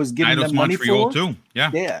thing that I was giving them money for. Too.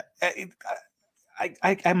 Yeah.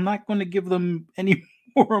 I'm not going to give them any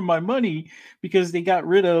more of my money because they got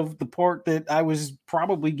rid of the part that I was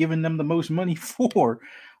probably giving them the most money for.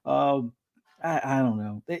 I don't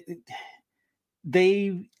know.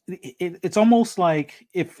 It's almost like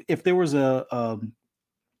if there was a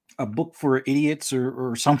book for idiots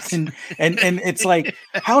or something, and it's like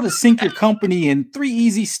how to sink your company in 3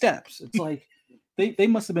 easy steps. It's like they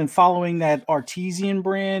must have been following that Artesian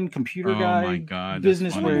brand computer guy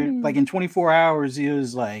business where, like, in 24 hours he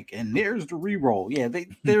was like, and there's the reroll. Yeah,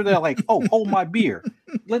 they're like, oh, hold my beer.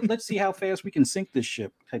 Let's see how fast we can sink this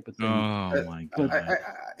ship type of thing. Oh my god!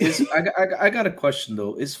 I got a question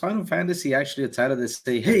though. Is Final Fantasy actually a title that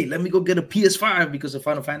say, "Hey, let me go get a PS5 because of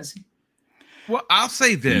Final Fantasy"? Well, I'll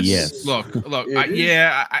say this. Yes. Look. Look.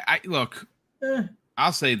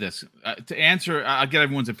 I'll say this to answer. I'll get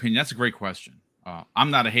everyone's opinion. That's a great question.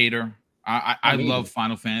 I'm not a hater. I love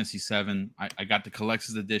Final Fantasy VII. I got the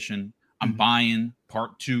collector's edition. I'm buying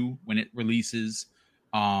Part 2 when it releases.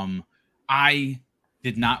 I'm I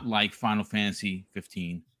did not like Final Fantasy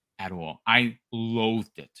 15 at all. I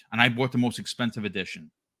loathed it, and I bought the most expensive edition.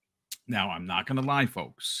 Now, I'm not going to lie,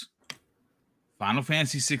 folks. Final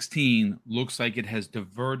Fantasy 16 looks like it has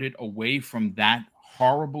diverted away from that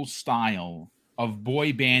horrible style of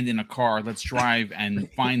boy band in a car, let's drive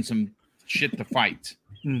and find some shit to fight,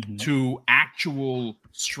 to actual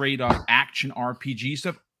straight up action RPG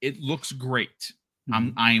stuff. It looks great.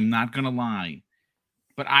 I am not going to lie,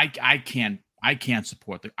 but I can't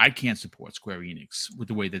support Square Enix with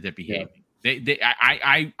the way that they're behaving.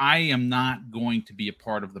 I am not going to be a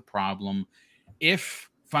part of the problem. If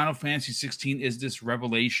Final Fantasy 16 is this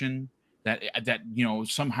revelation that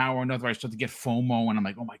somehow or another I start to get FOMO and I'm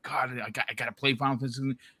like, oh my god, I got to play Final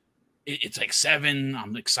Fantasy. It's like 7.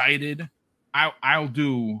 I'm excited. I'll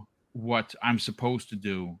do what I'm supposed to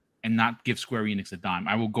do and not give Square Enix a dime.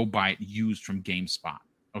 I will go buy it used from GameStop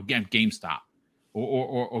or get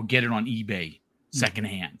it on eBay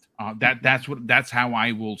secondhand. That's how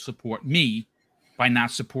I will support me, by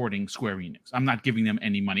not supporting Square Enix. I'm not giving them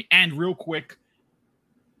any money. And real quick,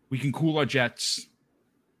 we can cool our jets.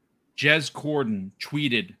 Jez Corden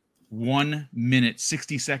tweeted 1 minute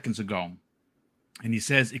 60 seconds ago, and he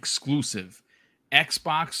says, exclusive,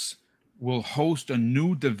 Xbox will host a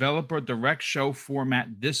new developer direct show format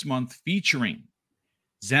this month featuring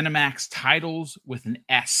ZeniMax titles with an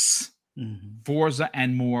S, Forza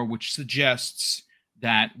and more, which suggests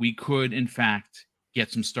that we could, in fact,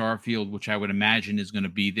 get some Starfield, which I would imagine is going to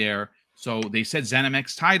be there. So they said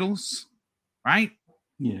ZeniMax titles, right?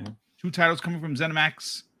 Yeah. 2 titles coming from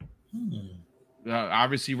ZeniMax.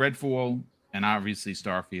 Obviously Redfall and obviously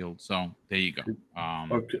Starfield. So there you go.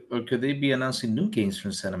 Or could they be announcing new games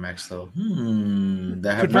from ZeniMax though?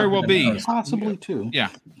 That could very well be. Possibly too. Yeah,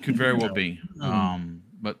 could very well be.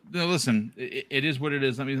 But listen, it is what it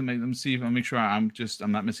is. Let me see if I'll make sure I'm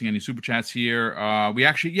not missing any super chats here. We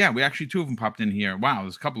actually 2 of them popped in here. Wow,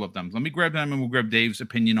 there's a couple of them. Let me grab them and we'll grab Dave's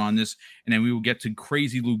opinion on this, and then we will get to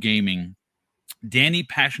Crazy Lou Gaming. Danny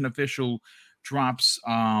Passion Official drops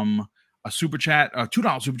a super chat, a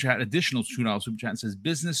 $2 super chat, additional $2 super chat, and says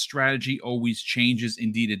business strategy always changes.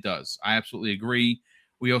 Indeed, it does. I absolutely agree.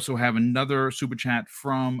 We also have another super chat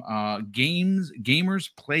from Gamers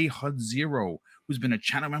Play HUD Zero, who's been a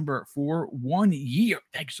channel member for 1 year.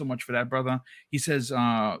 Thank you so much for that, brother. He says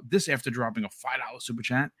this after dropping a $5 super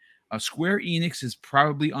chat. Square Enix is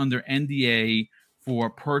probably under NDA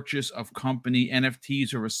for purchase of company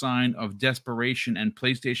NFTs or a sign of desperation, and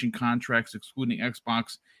PlayStation contracts excluding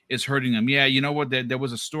Xbox is hurting them. Yeah, you know what? There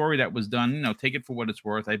was a story that was done. Take it for what it's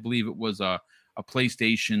worth. I believe it was a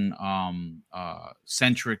PlayStation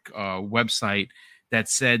centric website that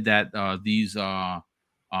said that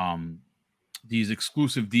these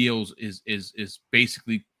exclusive deals is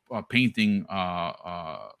basically painting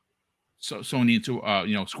Sony into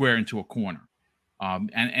Square into a corner.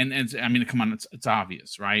 And I mean, come on, it's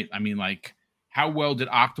obvious, right? I mean, like, how well did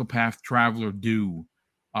Octopath Traveler do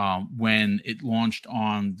when it launched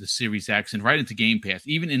on the Series X and right into Game Pass?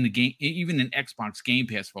 Even in Xbox Game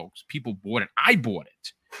Pass, folks, people bought it. I bought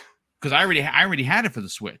it because I already had it for the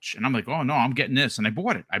Switch, and I'm like, oh no, I'm getting this, and I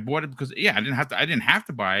bought it. I bought it because I didn't have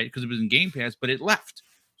to buy it because it was in Game Pass, but it left.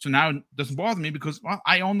 So now it doesn't bother me because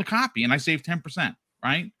I own the copy and I saved 10%,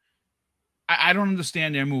 right? I don't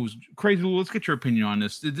understand their moves. Crazy Lou, let's get your opinion on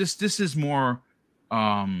this. This is more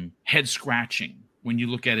head scratching when you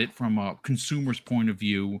look at it from a consumer's point of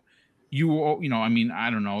view. I mean, I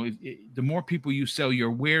don't know. The more people you sell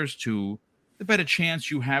your wares to, the better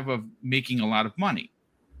chance you have of making a lot of money.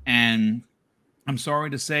 And I'm sorry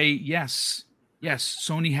to say, yes,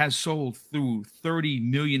 Sony has sold through 30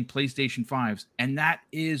 million PlayStation 5s, and that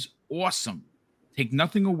is awesome. Take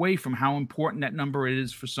nothing away from how important that number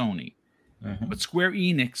is for Sony. But Square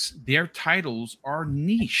Enix, their titles are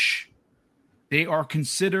niche. They are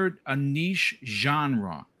considered a niche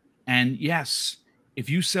genre. And yes, if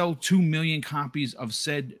you sell 2 million copies of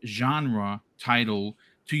said genre title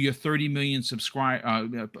to your 30 million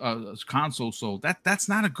console sold, that's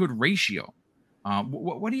not a good ratio.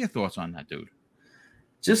 What are your thoughts on that, dude?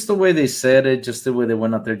 Just the way they said it, just the way they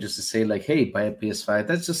went out there just to say, like, hey, buy a PS5.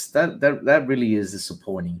 That's just that really is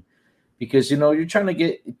disappointing. Because, you're trying to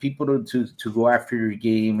get people to go after your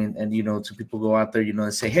game and to people go out there,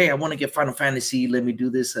 and say, hey, I want to get Final Fantasy. Let me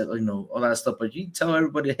do this, all that stuff. But you tell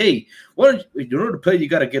everybody, hey, in order to play, you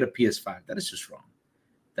got to get a PS5. That is just wrong.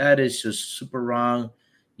 That is just super wrong.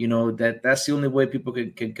 That's the only way people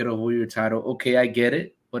can get a hold of your title. Okay, I get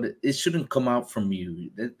it. But it shouldn't come out from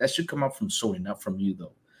you. That should come out from Sony, not from you,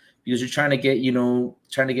 though. Because you're trying to get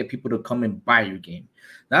people to come and buy your game.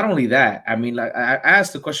 Not only that, I mean, like I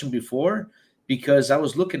asked the question before, because I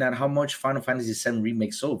was looking at how much Final Fantasy VII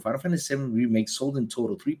Remake sold. Final Fantasy VII Remake sold in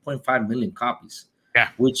total 3.5 million copies. Yeah.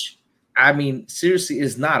 Which, I mean, seriously,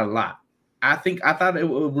 is not a lot. I thought it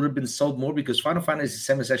would have been sold more because Final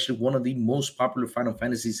Fantasy VII is actually one of the most popular Final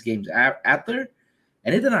Fantasy games out there,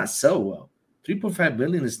 and it did not sell well. 3.5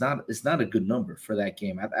 million is not a good number for that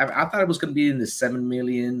game. I thought it was going to be in the 7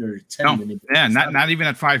 million or 10 million. Yeah, not even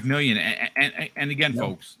at 5 million. And again,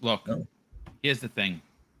 folks, look, here's the thing.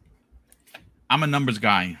 I'm a numbers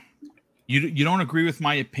guy. You don't agree with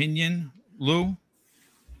my opinion, Lou?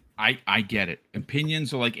 I get it.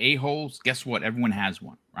 Opinions are like a-holes. Guess what? Everyone has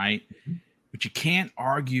one, right? Mm-hmm. But you can't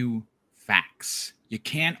argue facts. You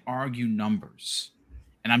can't argue numbers.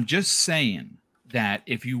 And I'm just saying that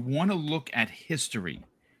if you want to look at history,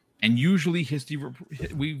 and usually history,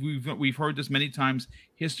 we've heard this many times,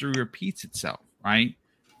 history repeats itself, right?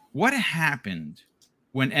 What happened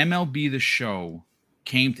when MLB The Show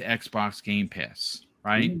came to Xbox Game Pass,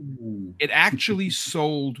 right? Ooh. It actually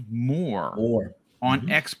sold more on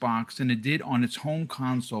Xbox than it did on its home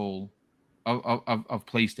console of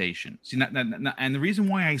PlayStation. See, and the reason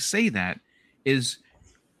why I say that is,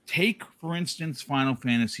 take, for instance, Final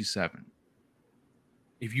Fantasy VII.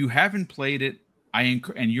 If you haven't played it,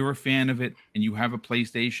 and you're a fan of it, and you have a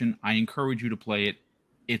PlayStation, I encourage you to play it.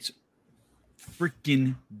 It's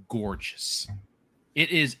freaking gorgeous. It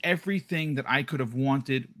is everything that I could have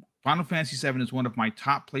wanted. Final Fantasy VII is one of my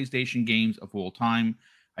top PlayStation games of all time.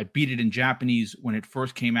 I beat it in Japanese when it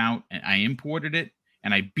first came out, and I imported it,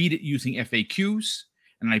 and I beat it using FAQs,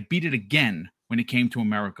 and I beat it again when it came to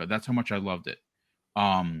America. That's how much I loved it.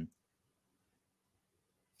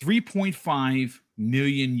 3.5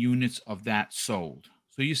 million units of that sold.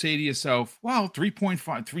 So you say to yourself, well, 3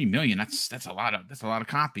 million, that's a lot of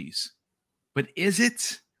copies. But is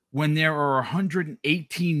it, when there are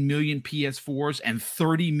 118 million PS4s and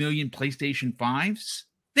 30 million PlayStation 5s?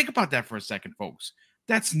 Think about that for a second, folks.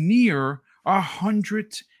 That's near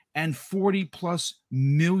 140 plus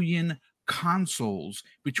million consoles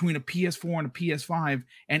between a PS4 and a PS5,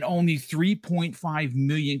 and only 3.5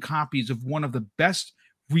 million copies of one of the best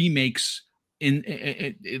remakes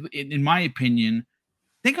in my opinion.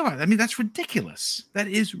 Think about it. I mean, that's ridiculous. That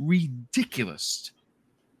is ridiculous.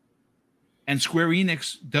 And Square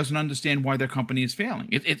Enix doesn't understand why their company is failing.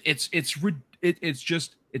 It's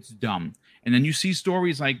dumb. And then you see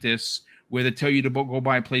stories like this where they tell you to go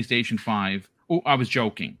buy a PlayStation 5. Oh, I was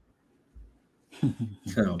joking.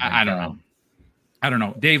 I don't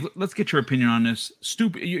know. Dave, let's get your opinion on this.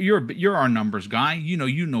 Stupid. You're our numbers guy.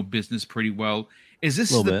 You know business pretty well. Is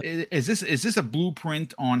this a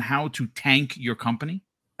blueprint on how to tank your company?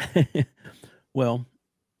 Well,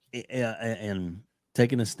 and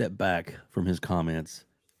taking a step back from his comments,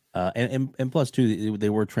 and plus too, they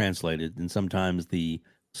were translated, and sometimes the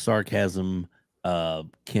sarcasm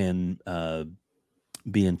can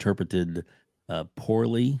be interpreted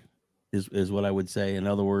poorly, is what I would say. In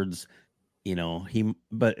other words,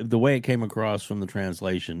 but the way it came across from the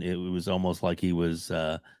translation, it was almost like he was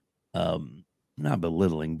not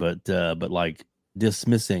belittling, but like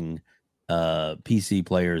dismissing PC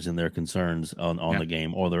players and their concerns on the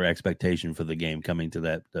game, or their expectation for the game coming to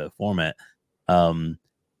that format.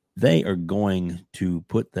 They are going to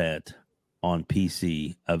put that on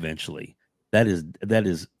PC eventually. There is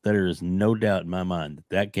no doubt in my mind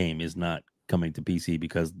that game is not coming to PC,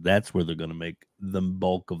 because that's where they're going to make the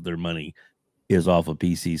bulk of their money, is off of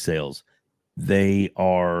PC sales. They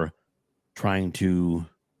are trying to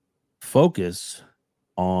focus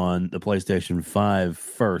on the PlayStation 5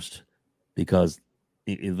 first, because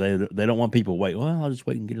they don't want people to wait. Well, I'll just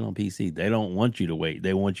wait and get it on PC. They don't want you to wait.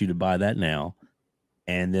 They want you to buy that now,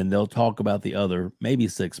 and then they'll talk about the other maybe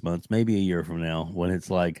 6 months, maybe a year from now, when it's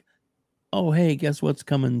like, oh, hey, guess what's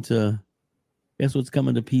coming to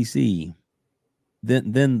PC.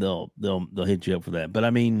 Then they'll hit you up for that. But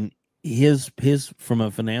I mean, his from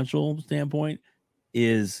a financial standpoint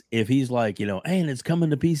is, if he's like, hey, and it's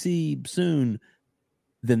coming to PC soon,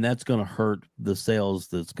 then that's going to hurt the sales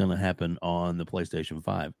that's going to happen on the PlayStation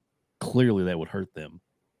 5. Clearly, that would hurt them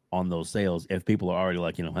on those sales if people are already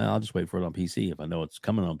like, I'll just wait for it on PC if I know it's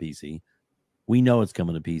coming on PC. We know it's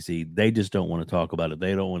coming to PC. They just don't want to talk about it.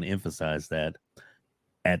 They don't want to emphasize that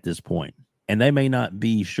at this point. And they may not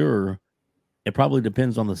be sure. It probably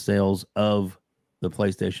depends on the sales of the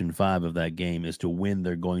PlayStation 5 of that game as to when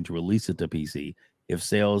they're going to release it to PC. If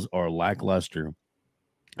sales are lackluster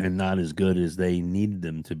and not as good as they need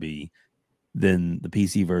them to be, then the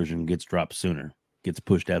PC version gets dropped sooner, gets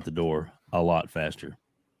pushed out the door a lot faster.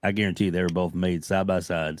 I guarantee they were both made side by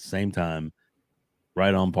side, same time,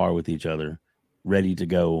 right on par with each other, ready to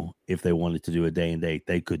go. If they wanted to do a day and date,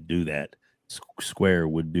 they could do that. Square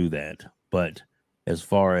would do that. But as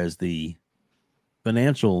far as the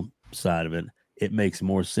financial side of it, it makes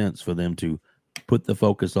more sense for them to put the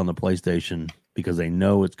focus on the PlayStation because they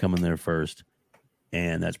know it's coming there first.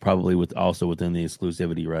 And that's probably also within the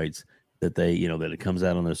exclusivity rights that that it comes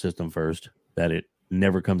out on their system first, that it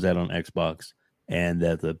never comes out on Xbox, and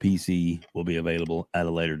that the PC will be available at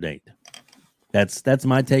a later date. That's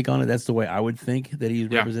my take on it. That's the way I would think that he's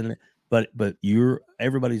representing it. But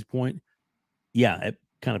everybody's point, it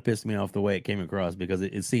kind of pissed me off the way it came across because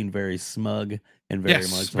it seemed very smug and very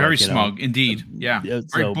much very smug indeed.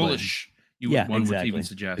 Very bullish. One would even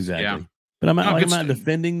suggest. Exactly. Yeah. But I'm not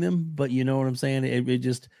defending them, but you know what I'm saying? It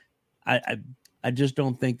just I just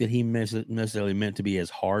don't think that he necessarily meant to be as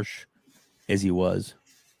harsh as he was.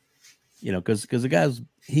 Because the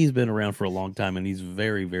he's been around for a long time and he's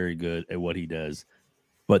very, very good at what he does.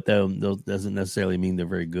 But those doesn't necessarily mean they're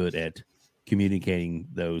very good at communicating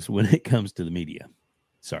those when it comes to the media.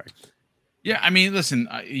 Sorry. Yeah, I mean, listen,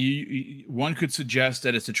 one could suggest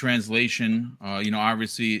that it's a translation.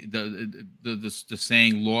 Obviously, the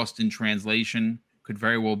saying "lost in translation" could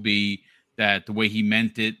very well be that the way he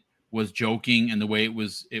meant it was joking, and the way it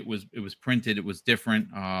was printed, it was different.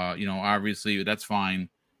 Obviously, that's fine.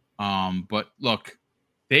 But look,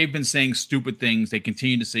 they've been saying stupid things. They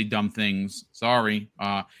continue to say dumb things. Sorry.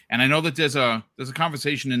 And I know that there's a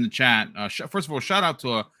conversation in the chat. First of all, shout out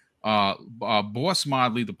to Boss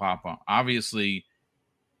Mod Lita Papa. Obviously,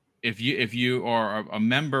 if you are a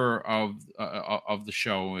member of the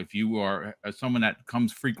show, if you are someone that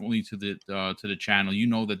comes frequently to the channel, you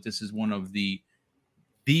know that this is one of the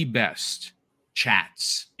best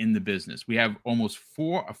chats in the business. We have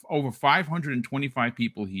over 525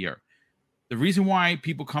 people here. The reason why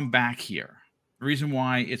people come back here, the reason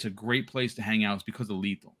why it's a great place to hang out is because of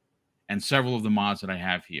Lethal and several of the mods that I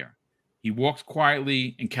have here. He walks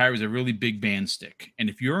quietly and carries a really big band stick. And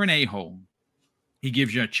if you're an a-hole, he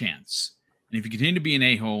gives you a chance. And if you continue to be an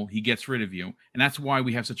a-hole, he gets rid of you. And that's why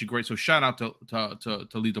we have such a great... So shout out to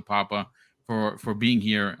Lethal Papa for being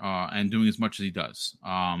here and doing as much as he does.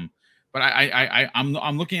 But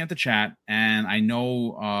I'm looking at the chat, and I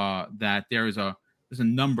know that there's a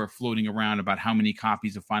number floating around about how many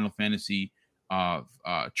copies of Final Fantasy Thai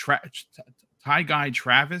guy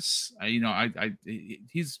Travis,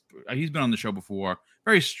 he's been on the show before.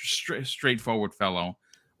 Very straightforward fellow.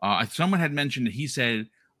 Someone had mentioned that he said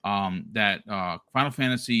that Final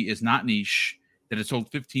Fantasy is not niche, that it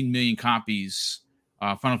sold 15 million copies.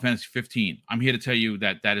 Final Fantasy 15. I'm here to tell you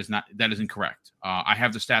that is incorrect. I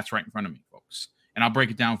have the stats right in front of me, folks, and I'll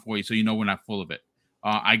break it down for you so you know we're not full of it.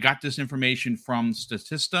 I got this information from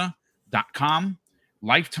Statista.com.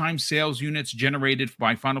 Lifetime sales units generated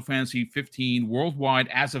by Final Fantasy 15 worldwide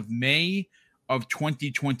as of May of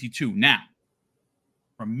 2022. Now,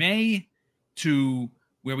 from May to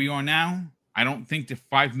where we are now, I don't think the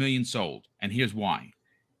 5 million sold, and here's why.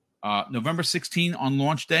 November 16 on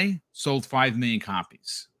launch day sold 5 million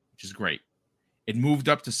copies, which is great. It moved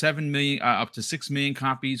up to 6 million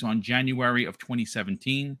copies on January of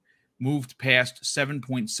 2017. Moved past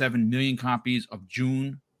 7.7 million copies of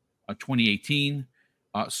June of 2018.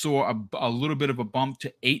 Saw a little bit of a bump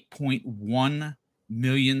to 8.1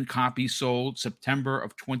 million copies sold September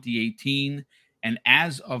of 2018. And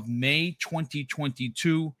as of May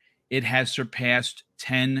 2022, it has surpassed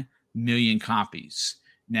 10 million copies.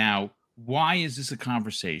 Now, why is this a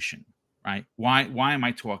conversation, right? Why am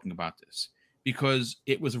I talking about this? Because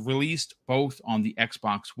it was released both on the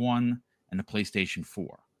Xbox One and the PlayStation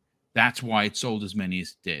 4. That's why it sold as many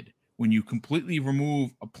as it did. When you completely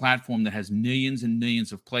remove a platform that has millions and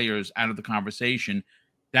millions of players out of the conversation,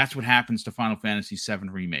 that's what happens to Final Fantasy VII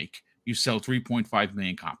Remake. You sell 3.5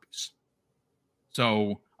 million copies.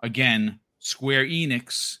 So, again, Square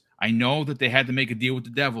Enix, I know that they had to make a deal with the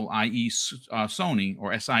devil, i.e. Sony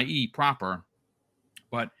or SIE proper,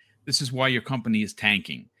 but this is why your company is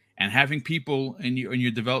tanking. And having people in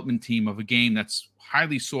your development team of a game that's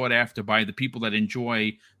highly sought after by the people that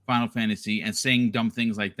enjoy Final Fantasy and saying dumb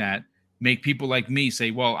things like that make people like me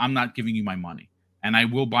say, well, I'm not giving you my money. And I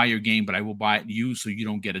will buy your game, but I will buy it used so you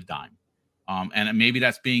don't get a dime. And maybe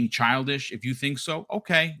that's being childish. If you think so,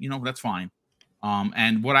 okay, that's fine.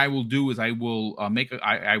 And what I will do is I will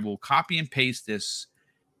I will copy and paste this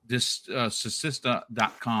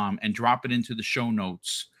Statista.com and drop it into the show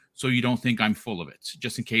notes so you don't think I'm full of it.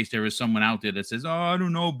 Just in case there is someone out there that says, oh, I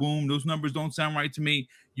don't know, boom, those numbers don't sound right to me.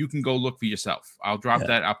 You can go look for yourself. I'll drop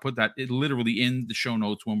that. I'll put that literally in the show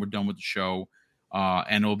notes when we're done with the show.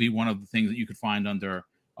 And it'll be one of the things that you could find under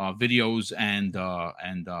videos and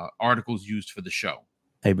articles used for the show.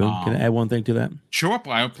 Hey, Boom, can I add one thing to that? Sure,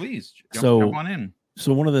 please. Jump on in.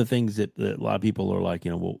 So one of the things that a lot of people are like,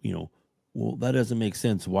 well, that doesn't make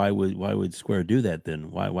sense. Why would Square do that then?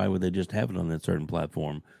 Why would they just have it on that certain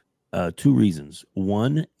platform? Two reasons.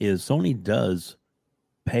 One is Sony does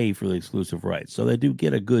pay for the exclusive rights, so they do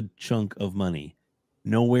get a good chunk of money.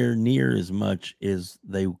 Nowhere near as much as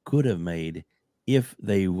they could have made if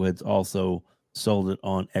they would also sold it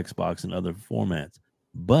on Xbox and other formats.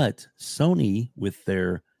 But Sony, with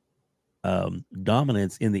their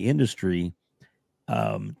dominance in the industry,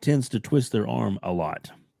 tends to twist their arm a lot.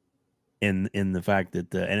 In the fact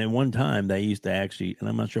that, and at one time they used to actually, and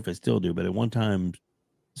I'm not sure if they still do, but at one time,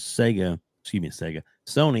 Sony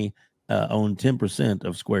owned 10%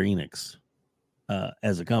 of Square Enix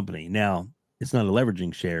as a company. Now it's not a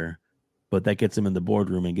leveraging share, but that gets them in the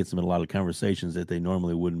boardroom and gets them in a lot of conversations that they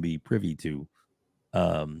normally wouldn't be privy to.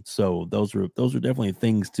 So those are definitely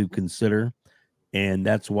things to consider. And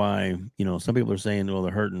that's why, some people are saying, well,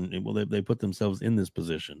 they're hurting. Well, they put themselves in this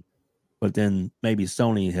position, but then maybe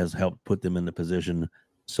Sony has helped put them in the position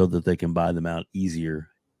so that they can buy them out easier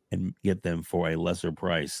and get them for a lesser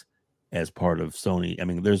price as part of Sony. I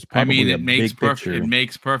mean, there's probably it makes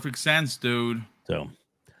perfect sense, dude. So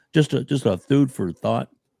just a food for thought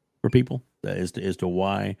for people as to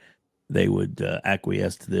why they would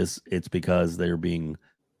acquiesce to this. It's because they're being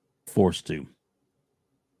forced to.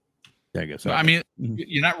 There you go. So, I mean,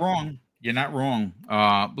 you're not wrong. You're not wrong.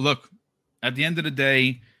 Look, at the end of the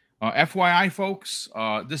day, FYI, folks,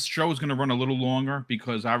 this show is going to run a little longer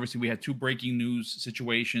because obviously we had two breaking news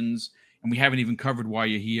situations, and we haven't even covered why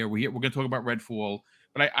you're here. We're going to talk about Redfall,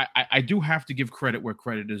 but I do have to give credit where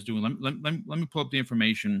credit is due. Let me pull up the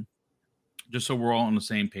information just so we're all on the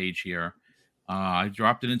same page here. I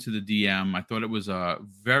dropped it into the DM. I thought it was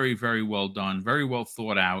very, very well done, very well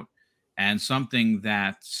thought out. And something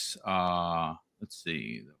that, let's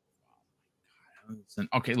see.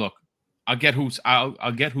 Okay, look, I'll get who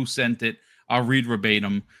sent it. I'll read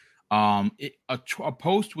verbatim. A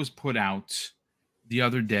post was put out the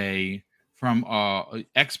other day from a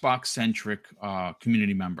Xbox centric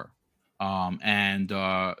community member, and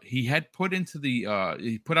he had put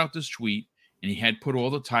he put out this tweet, and he had put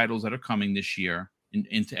all the titles that are coming this year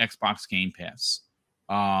into Xbox Game Pass,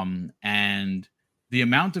 and the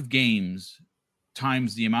amount of games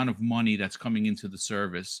times the amount of money that's coming into the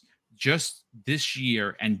service just this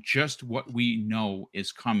year and just what we know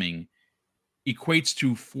is coming equates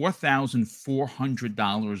to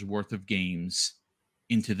 $4,400 worth of games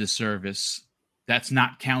into the service. That's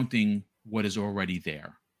not counting what is already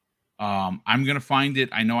there. I'm going to find it.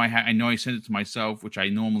 I know I sent it to myself, which I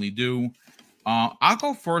normally do. I'll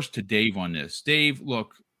go first to Dave on this. Dave,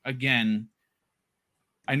 look, again,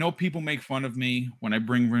 I know people make fun of me when I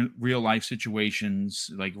bring real life situations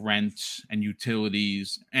like rent and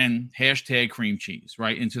utilities and hashtag cream cheese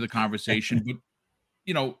right into the conversation. But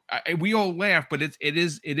we all laugh, but it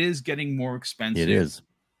is getting more expensive. It is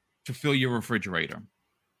to fill your refrigerator.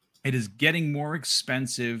 It is getting more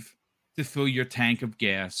expensive to fill your tank of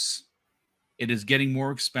gas. It is getting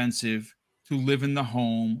more expensive to live in the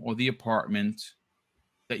home or the apartment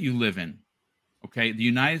that you live in. Okay, the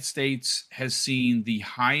United States has seen the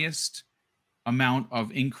highest amount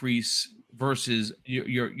of increase versus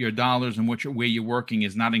your dollars and where you're working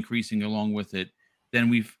is not increasing along with it than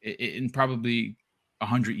we've in probably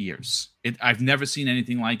 100 years. I've never seen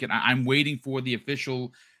anything like it. I'm waiting for the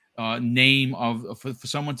official name for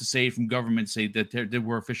someone to say from government say that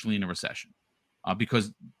we're officially in a recession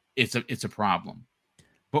because it's a problem.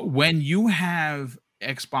 But when you have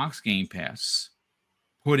Xbox Game Pass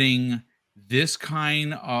putting this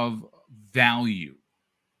kind of value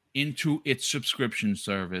into its subscription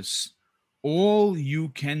service, all you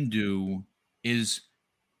can do is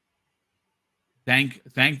thank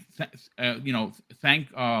the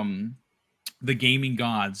gaming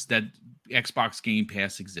gods that Xbox Game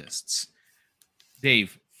Pass exists.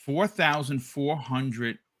 Dave,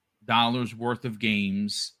 $4,400 worth of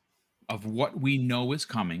games of what we know is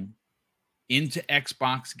coming into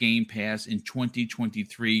Xbox Game Pass in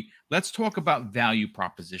 2023. Let's talk about value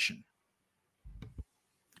proposition.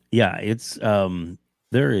 Yeah, it's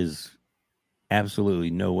there is absolutely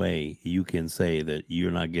no way you can say that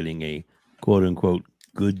you're not getting a quote unquote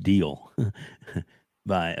good deal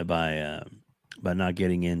by not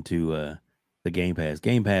getting into the Game Pass.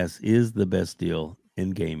 Game Pass is the best deal in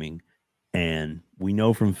gaming, and we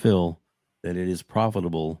know from Phil that it is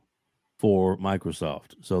profitable for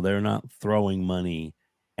Microsoft. So they're not throwing money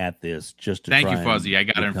at this just to Thank you, Fuzzy. I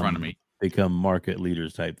got it in front of me. Become market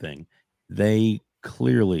leaders type thing. They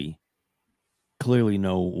clearly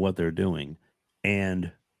know what they're doing.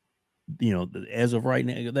 And, as of right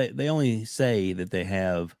now, they only say that they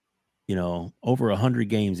have, over 100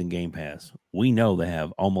 games in Game Pass. We know they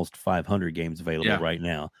have almost 500 games available right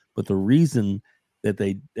now. But the reason that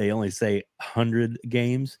they only say 100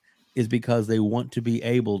 games is because they want to be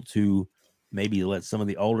able to maybe let some of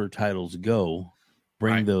the older titles go,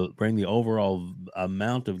 bring the overall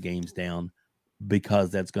amount of games down, because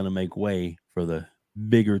that's going to make way for the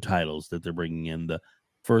bigger titles that they're bringing in, the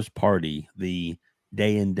first party, the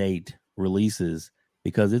day and date releases,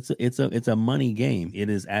 because it's a money game. It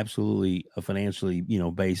is absolutely a financially,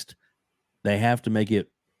 based. They have to make it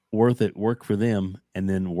work for them and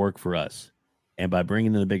then work for us. And by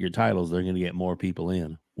bringing in the bigger titles, they're going to get more people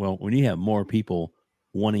in. Well, when you have more people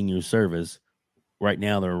wanting your service, right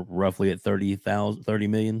now they're roughly at 30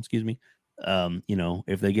 million, excuse me.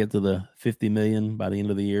 If they get to the 50 million by the end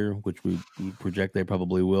of the year, which we project they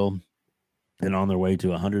probably will, and on their way to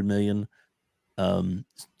 100 million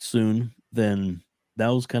soon, then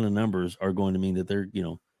those kind of numbers are going to mean that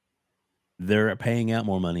they're paying out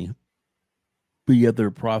more money, but yet their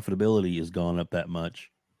profitability has gone up that much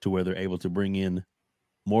to where they're able to bring in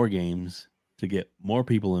more games to get more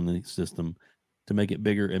people in the system to make it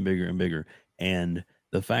bigger and bigger and bigger. And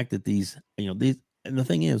the fact that these, and the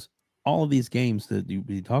thing is, all of these games that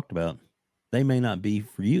you talked about, they may not be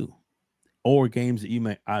for you, or games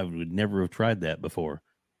that I would never have tried that before.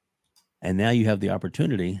 And now you have the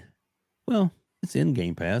opportunity. Well, it's in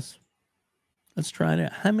Game Pass. Let's try it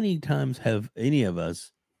out. How many times have any of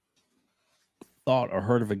us thought or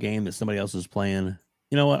heard of a game that somebody else is playing?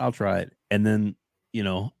 You know what? I'll try it. And then,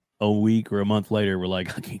 a week or a month later, we're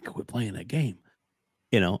like, I can't quit playing that game.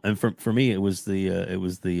 And for me, it was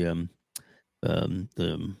the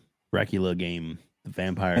Dracula game, the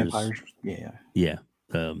vampires. Yeah.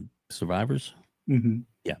 Survivors. Mm-hmm.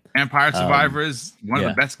 Yeah. Vampire Survivors, one of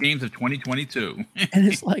the best games of 2022. And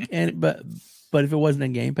it's like, but if it wasn't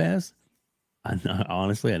in Game Pass,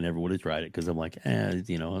 honestly, I never would have tried it, because I'm like, it's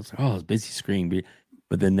like, oh, it's busy screen.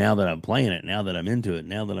 But then now that I'm playing it, now that I'm into it,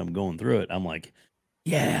 now that I'm going through it, I'm like,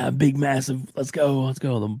 yeah, big, massive, let's go.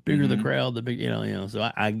 The bigger the crowd, the bigger,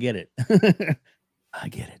 so I get it. I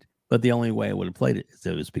get it. But the only way I would have played it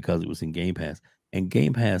is because it was in Game Pass. And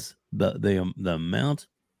Game Pass, the amount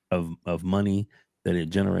of money that it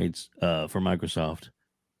generates for Microsoft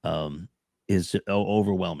is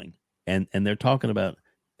overwhelming. And they're talking about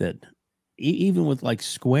that even with like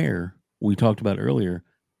Square, we talked about earlier,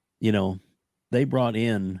 they brought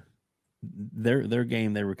in their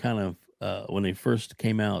game. They were kind of when they first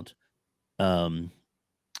came out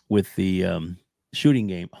with the shooting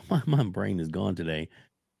game. My brain is gone today.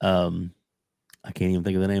 I can't even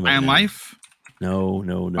think of the name of it. Iron Life? No.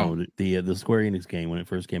 Oh. The Square Enix game when it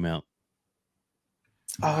first came out.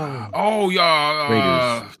 Yeah.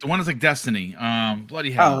 The one that's like Destiny.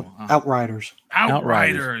 Bloody hell. Outriders.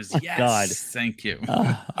 Outriders. Yes. God. Thank you.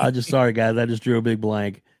 Sorry guys. I just drew a big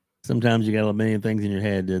blank. Sometimes you got a million things in your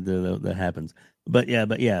head that happens. But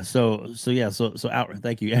yeah. So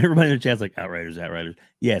thank you. Everybody in the chat's like Outriders.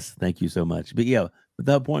 Yes, thank you so much. But yeah, but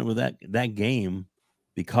that point with that game,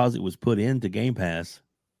 because it was put into Game Pass,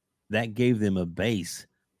 that gave them a base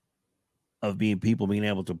of people being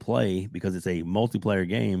able to play, because it's a multiplayer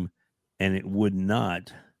game, and it would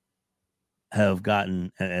not have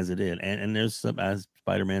gotten as it did. And there's some, as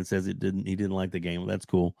Spider-Man says, he didn't like the game. Well, that's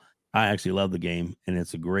cool. I actually love the game, and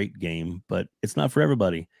it's a great game, but it's not for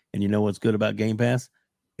everybody. And you know what's good about Game Pass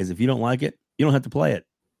is if you don't like it, you don't have to play it.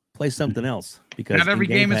 Play something else, because not every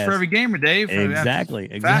game is for every gamer, Dave. Exactly.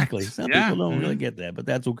 Some people don't really get that, but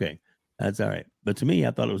that's okay. That's all right. But to me,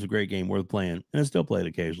 I thought it was a great game worth playing, and I still play it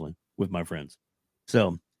occasionally with my friends.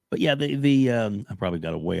 So, but yeah, I probably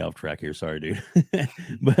got way off track here. Sorry, dude.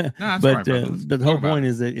 but the whole point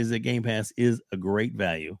is that Game Pass is a great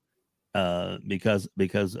value, because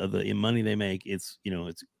of the money they make. It's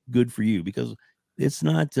it's good for you, because it's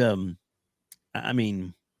not. I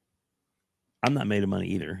mean, I'm not made of money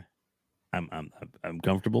either. I'm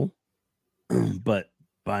comfortable, but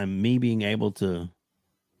by me being able to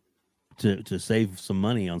save some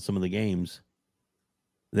money on some of the games,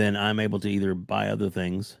 then I'm able to either buy other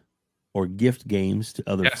things or gift games to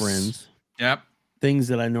other friends. Yep. Things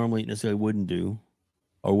that I normally necessarily wouldn't do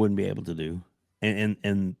or wouldn't be able to do.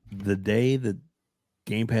 And the day that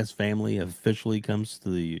Game Pass family officially comes to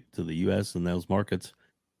the US and those markets,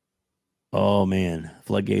 oh man,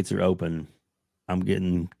 floodgates are open. I'm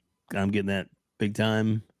getting that big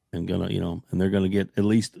time. I'm gonna, and they're gonna get at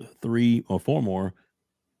least 3 or 4 more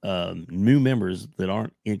new members that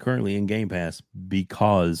aren't currently in Game Pass,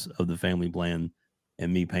 because of the family plan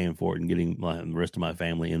and me paying for it and getting the rest of my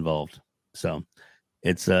family involved. So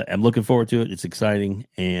it's I'm looking forward to it. It's exciting,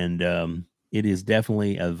 and it is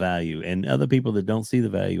definitely a value. And other people that don't see the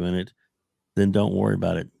value in it, then don't worry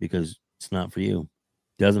about it because it's not for you.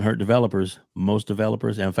 Doesn't hurt developers. Most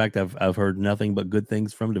developers, and in fact, I've heard nothing but good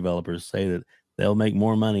things from developers say that they'll make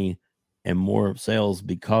more money and more sales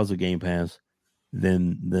because of Game Pass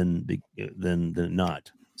than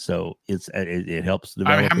not. So it helps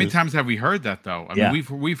developers. I mean, how many times have we heard that though? I Yeah. mean,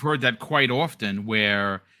 we've heard that quite often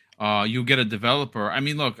where you get a developer. I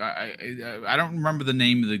mean, look, I don't remember the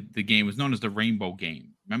name of the game. It was known as the Rainbow Game.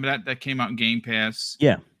 Remember that came out in Game Pass?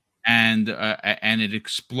 Yeah. And it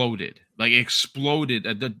exploded. Like exploded.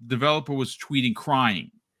 The developer was tweeting,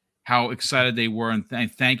 crying, how excited they were and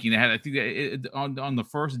thanking. They had, I think, on the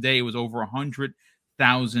first day it was over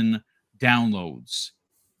 100,000 downloads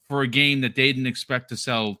for a game that they didn't expect to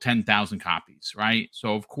sell 10,000 copies, right?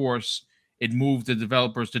 So of course it moved the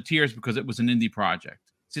developers to tears because it was an indie project.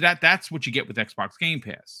 See, that's what you get with Xbox Game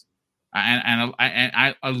Pass, and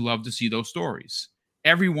I love to see those stories.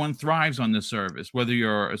 Everyone thrives on this service, whether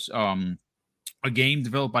you're a game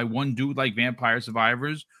developed by one dude like Vampire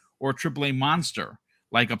Survivors or a AAA monster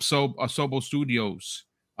like Asobo Studios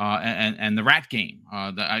and the Rat Game.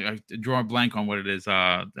 I draw a blank on what it is. We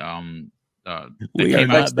are came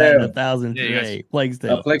not out. batting 1,000 Yeah, today. Plague's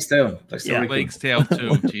Tale. Plague's Tale. Yeah, Plague's Tale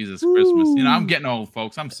too. Jesus Christmas. You know, I'm getting old,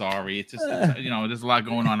 folks. I'm sorry. It's just, there's a lot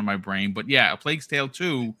going on in my brain. But yeah, A Plague's Tale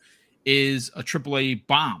 2 is a AAA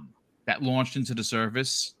bomb that launched into the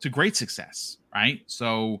service to great success, right?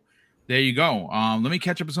 So there you go. Let me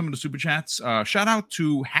catch up with some of the super chats. Shout out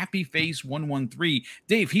to Happy Face 113.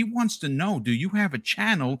 Dave, he wants to know, do you have a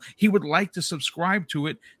channel? He would like to subscribe to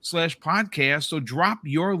it /podcast. So drop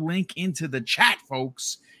your link into the chat,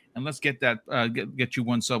 folks, and let's get that get you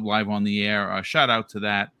one sub live on the air. Shout out to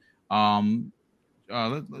that.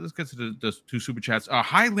 Let's get to the two super chats.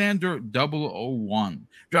 Highlander 001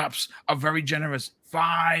 drops a very generous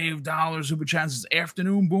 $5 super chat this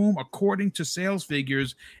afternoon. Boom. According to sales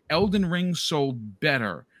figures, Elden Ring sold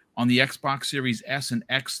better on the Xbox Series S and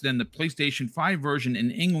X than the PlayStation 5 version in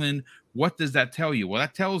England. What does that tell you? Well,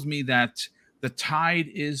 that tells me that the tide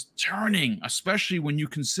is turning, especially when you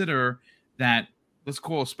consider that, let's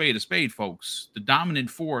call a spade, folks. The dominant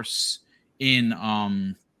force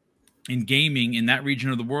in gaming in that region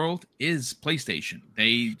of the world is PlayStation.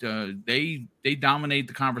 They dominate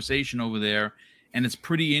the conversation over there, and it's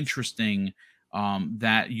pretty interesting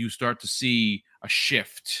that you start to see a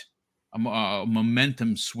shift, a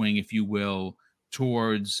momentum swing, if you will,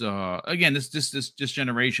 towards again this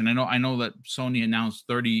generation. I know that Sony announced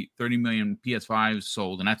 30 million PS5s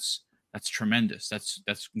sold, and that's tremendous.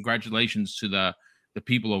 That's congratulations to the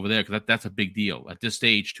people over there, because that's a big deal at this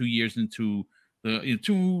stage. 2 years into the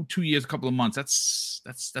 2 years, a couple of months,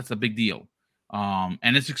 that's a big deal,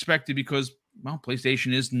 and it's expected because, well,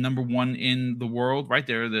 PlayStation is number one in the world, right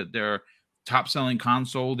there. They're top selling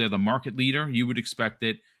console. They're the market leader. You would expect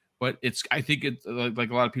it, but I think it's like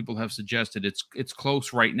a lot of people have suggested, it's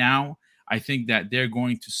close right now. I think that they're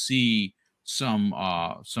going to see some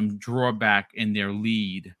drawback in their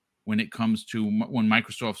lead when it comes to when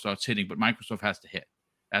Microsoft starts hitting, but Microsoft has to hit.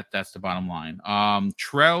 That's the bottom line.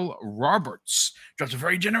 Trell Roberts drops a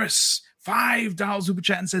very generous $5 super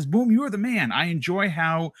chat and says, "Boom, you're the man. I enjoy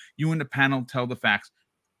how you and the panel tell the facts."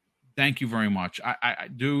 Thank you very much. I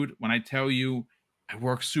dude, when I tell you, I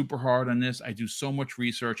work super hard on this. I do so much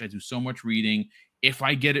research. I do so much reading. If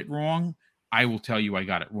I get it wrong, I will tell you I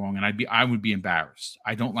got it wrong, and I would be embarrassed.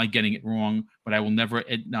 I don't like getting it wrong, but I will never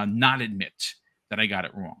not admit that I got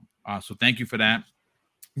it wrong. So thank you for that.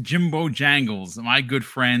 Jimbo Jangles, my good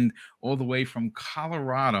friend, all the way from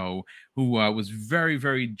Colorado, who was very,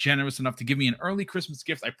 very generous enough to give me an early Christmas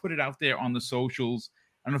gift. I put it out there on the socials.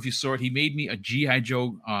 I don't know if you saw it. He made me a G.I.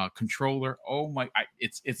 Joe controller. Oh my!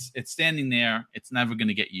 It's standing there. It's never going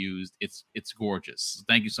to get used. It's gorgeous. So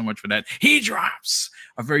thank you so much for that. He drops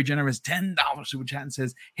a very generous $10 super chat and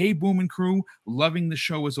says, "Hey, Boom and crew, loving the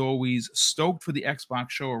show as always. Stoked for the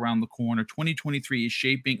Xbox show around the corner. 2023 is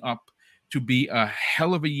shaping up to be a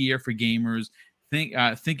hell of a year for gamers. Think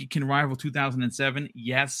it can rival 2007?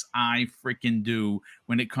 Yes, I freaking do.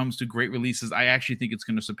 When it comes to great releases, I actually think it's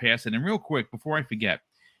going to surpass it." And real quick, before I forget,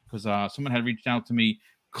 because someone had reached out to me,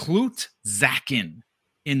 Klut Zakin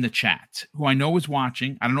in the chat, who I know is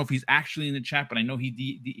watching. I don't know if he's actually in the chat, but I know he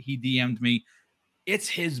DM'd me. It's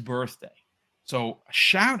his birthday. So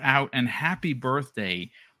shout out and happy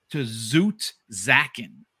birthday to Zoot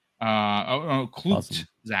Zakin. Klut Awesome.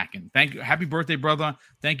 Zakin. Thank you. Happy birthday, brother.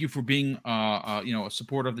 Thank you for being a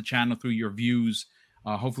supporter of the channel through your views.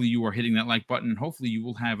 Hopefully you are hitting that like button. Hopefully you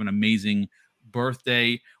will have an amazing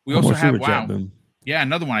birthday. We also have Yeah,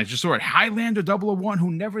 another one. I just saw it. Highlander 001,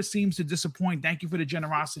 who never seems to disappoint. Thank you for the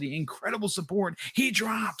generosity. Incredible support. He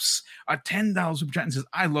drops a $10 super chat and says,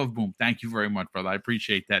 I love Boom. Thank you very much, brother. I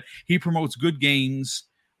appreciate that. He promotes good games,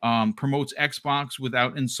 promotes Xbox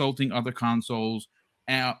without insulting other consoles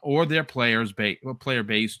or their player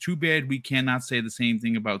base. Too bad we cannot say the same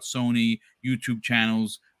thing about Sony YouTube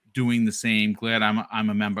channels doing the same. Glad I'm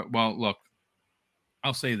a member. Well, look,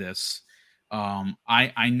 I'll say this.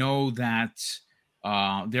 I know that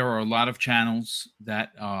there are a lot of channels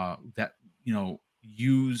that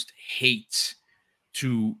used hate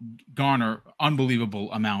to garner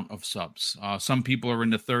unbelievable amount of subs. Some people are in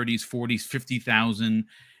the 30s, 40s, 50,000,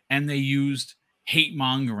 and they used hate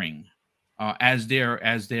mongering as their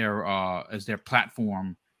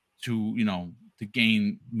platform to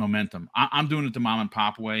gain momentum. I'm doing it the mom and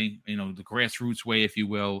pop way, the grassroots way, if you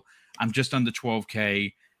will. I'm just under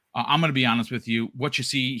 12K. I'm going to be honest with you. What you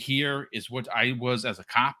see here is what I was as a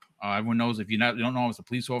cop. Everyone knows if you don't know, I was a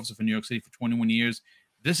police officer for New York City for 21 years.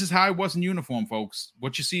 This is how I was in uniform, folks.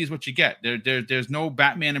 What you see is what you get. There's no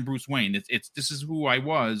Batman and Bruce Wayne. This is who I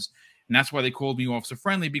was, and that's why they called me Officer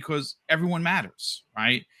Friendly, because everyone matters,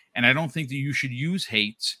 right? And I don't think that you should use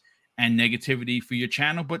hate and negativity for your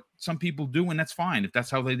channel, but some people do, and that's fine. If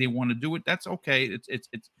that's how they want to do it, that's okay. It's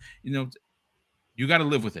you got to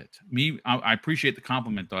live with it. I appreciate the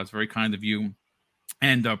compliment, though. It's very kind of you.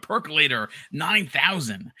 And Percolator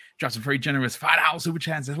 9000 drops a very generous $5 super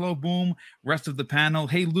chat and says, hello, Boom. Rest of the panel.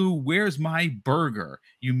 Hey, Lou, where's my burger?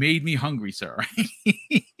 You made me hungry, sir.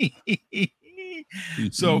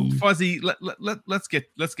 So, Fuzzy, let's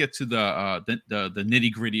get to the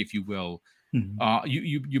nitty gritty, if you will.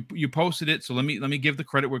 Mm-hmm. You posted it, so let me give the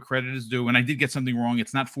credit where credit is due. And I did get something wrong.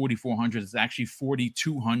 It's not $4,400. It's actually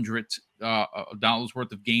 $4,200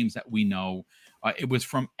 worth of games that we know. It was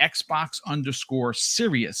from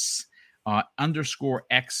Xbox_Serious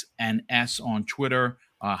 _X and S on Twitter.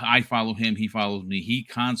 I follow him. He follows me. He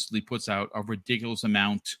constantly puts out a ridiculous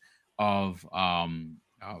amount of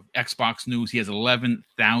Xbox news. He has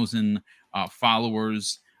 11,000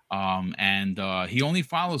 followers. And he only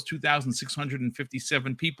follows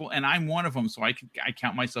 2,657 people, and I'm one of them, so I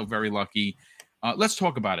count myself very lucky. Let's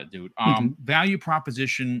talk about it, dude. Value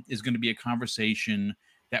proposition is going to be a conversation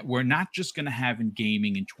that we're not just going to have in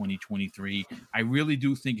gaming in 2023. I really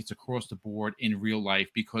do think it's across the board in real life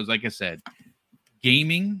because, like I said,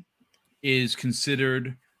 gaming is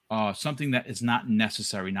considered something that is not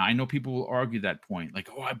necessary. Now, I know people will argue that point, like,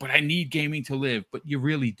 oh, but I need gaming to live, but you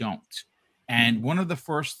really don't. And one of the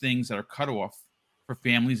first things that are cut off for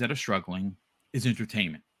families that are struggling is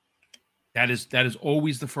entertainment. That is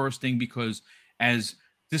always the first thing, because as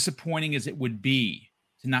disappointing as it would be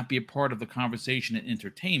to not be a part of the conversation and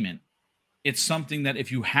entertainment, it's something that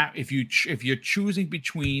if you're choosing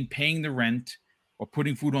between paying the rent or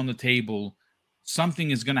putting food on the table,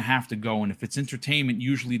 something is going to have to go. And if it's entertainment,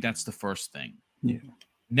 usually that's the first thing. Yeah.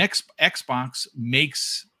 Next, Xbox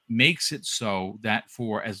makes it so that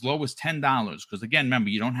for as low as $10, because again,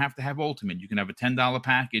 remember, you don't have to have Ultimate. You can have a $10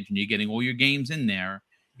 package and you're getting all your games in there.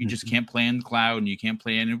 You just can't play in the cloud and you can't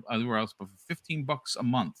play anywhere else. But for $15 a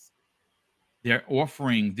month, they're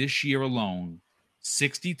offering this year alone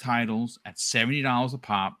 60 titles at $70 a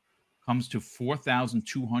pop, comes to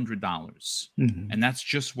 $4,200. And that's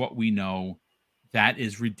just what we know. That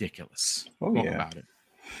is ridiculous. Talk about it.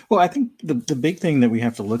 Well, I think the big thing that we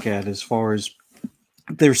have to look at, as far as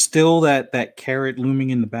there's still that carrot looming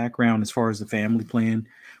in the background as far as the family plan,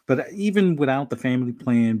 but even without the family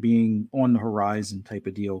plan being on the horizon type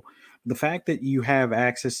of deal, the fact that you have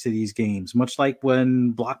access to these games, much like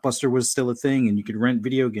when Blockbuster was still a thing and you could rent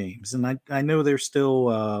video games. And I know there's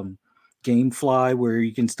still GameFly where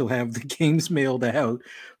you can still have the games mailed out,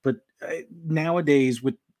 but nowadays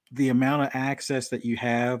with the amount of access that you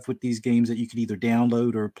have with these games that you could either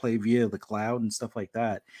download or play via the cloud and stuff like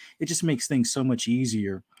that, it just makes things so much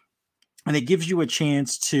easier. And it gives you a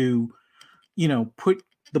chance to, put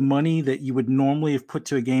the money that you would normally have put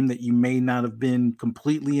to a game that you may not have been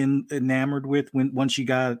completely enamored with once you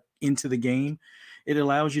got into the game. It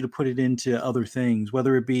allows you to put it into other things,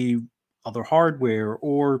 whether it be other hardware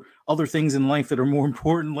or other things in life that are more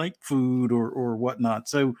important, like food or whatnot.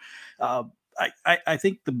 So, I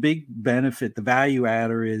think the big benefit, the value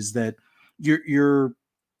adder, is that you're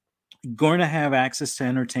going to have access to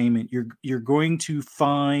entertainment. You're going to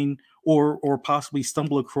find or possibly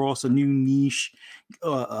stumble across a new niche,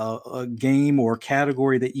 a game or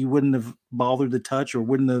category that you wouldn't have bothered to touch or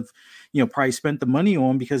wouldn't have, probably spent the money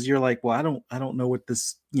on, because you're like, well, I don't know what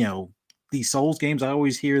this, these Souls games, I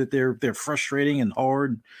always hear that they're frustrating and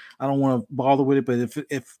hard. I don't want to bother with it. But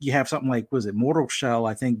if you have something like, was it Mortal Shell,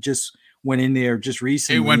 I think just went in there just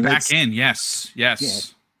recently. It went back in. Yes. Yeah.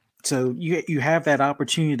 So you have that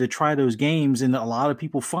opportunity to try those games, and a lot of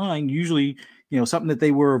people find usually, something that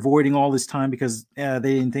they were avoiding all this time because they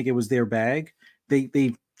didn't think it was their bag.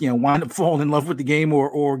 They wind up falling in love with the game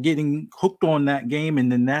or getting hooked on that game,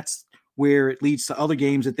 and then that's where it leads to other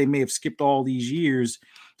games that they may have skipped all these years,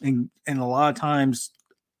 and a lot of times,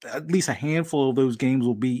 at least a handful of those games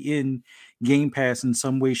will be in Game Pass in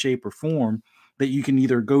some way, shape, or form that you can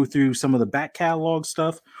either go through some of the back catalog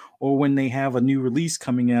stuff, or when they have a new release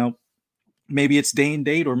coming out, maybe it's day and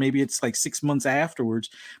date, or maybe it's like 6 months afterwards,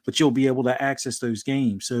 but you'll be able to access those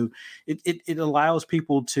games. So it allows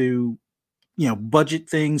people to, budget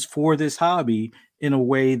things for this hobby in a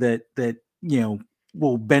way that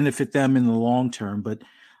will benefit them in the long term. But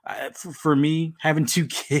for me, having 2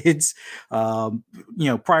 kids,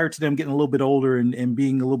 prior to them getting a little bit older and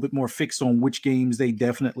being a little bit more fixed on which games they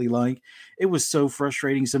definitely like, it was so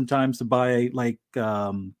frustrating sometimes to buy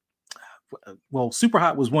Super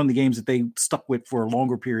Hot was one of the games that they stuck with for a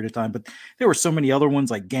longer period of time, but there were so many other ones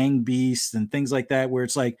like Gang Beasts and things like that, where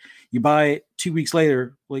it's like you buy it 2 weeks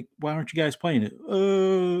later, like, why aren't you guys playing it?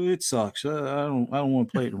 It sucks. I don't want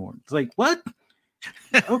to play it anymore. It's like, what?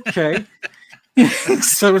 Okay.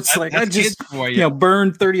 So it's like, I just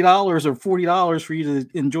burned $30 or $40 for you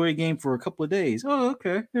to enjoy a game for a couple of days. Oh,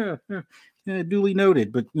 okay. Yeah, duly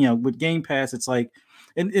noted. But with Game Pass, it's like,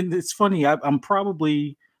 and it's funny, I'm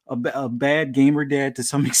probably a bad gamer dad to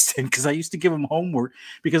some extent, because I used to give them homework,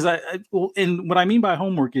 because and what I mean by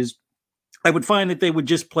homework is I would find that they would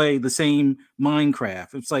just play the same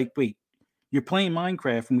Minecraft. It's like, wait, you're playing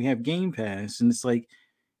Minecraft and we have Game Pass, and it's like,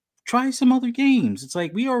 try some other games. It's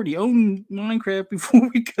like, we already own Minecraft before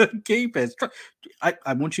we got Game Pass.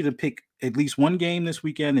 I want you to pick at least one game this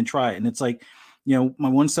weekend and try it. And it's like, my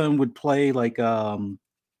one son would play like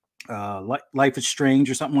Life is Strange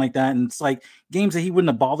or something like that, and it's like games that he wouldn't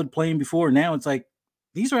have bothered playing before. Now it's like,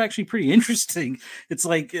 these are actually pretty interesting. It's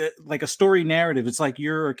like a story narrative. It's like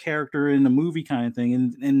you're a character in a movie kind of thing,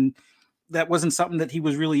 and that wasn't something that he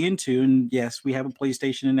was really into. And yes, we have a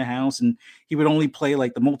PlayStation in the house, and he would only play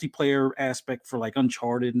like the multiplayer aspect for like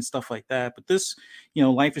Uncharted and stuff like that. But this,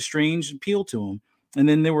 Life is Strange appealed to him. And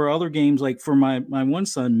then there were other games, like for my one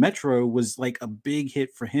son, Metro was like a big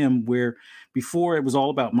hit for him, where before it was all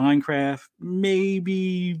about Minecraft,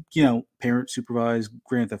 maybe, parent supervised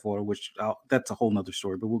Grand Theft Auto, which that's a whole nother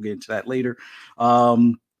story, but we'll get into that later.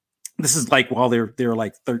 This is like while they're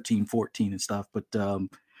like 13, 14 and stuff. But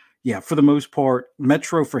yeah, for the most part,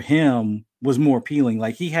 Metro for him was more appealing.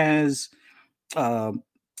 Like, he has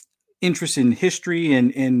interest in history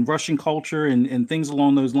and Russian culture and things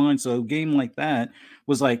along those lines. So a game like that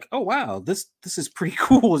was like, oh wow, this is pretty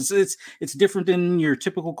cool. It's different than your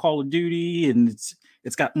typical Call of Duty, and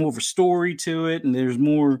it's got more of a story to it, and there's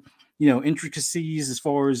more intricacies as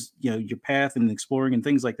far as your path and exploring and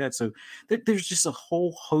things like that. So there's just a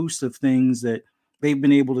whole host of things that they've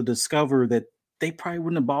been able to discover that they probably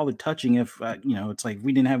wouldn't have bothered touching if it's like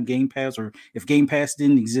we didn't have Game Pass, or if Game Pass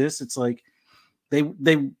didn't exist. It's like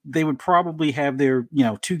they would probably have their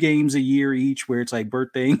 2 games a year each, where it's like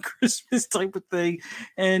birthday and Christmas type of thing.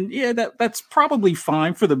 And yeah, that's probably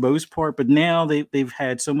fine for the most part, but now they've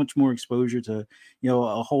had so much more exposure to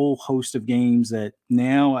a whole host of games that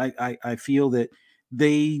now I feel that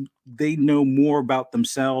they know more about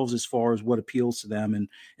themselves as far as what appeals to them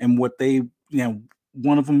and what they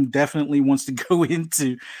one of them definitely wants to go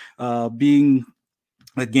into being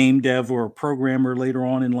a game dev or a programmer later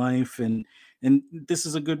on in life. And this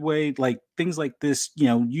is a good way, like things like this,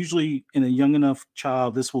 usually in a young enough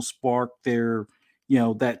child, this will spark their,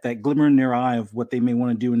 that glimmer in their eye of what they may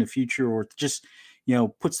want to do in the future, or just,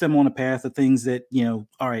 puts them on a path of things that,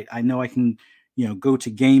 all right, I know I can, go to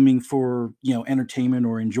gaming for, entertainment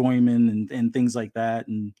or enjoyment and things like that.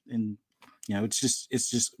 And it's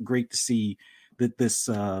just great to see that this,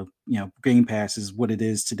 Game Pass is what it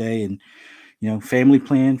is today. And, family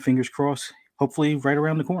plan, fingers crossed, hopefully right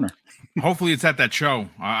around the corner. Hopefully it's at that show.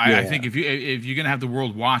 I think if you're gonna have the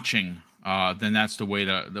world watching, then that's the way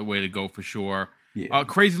to go for sure. Yeah.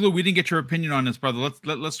 Crazy Lou, we didn't get your opinion on this, brother.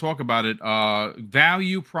 Let's talk about it.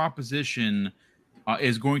 Value proposition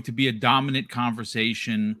is going to be a dominant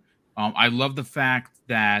conversation. I love the fact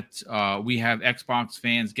that we have Xbox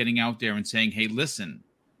fans getting out there and saying, "Hey, listen,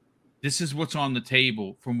 this is what's on the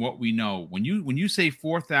table from what we know. When you say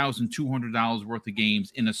 $4,200 worth of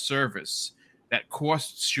games in a service that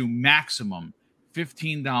costs you maximum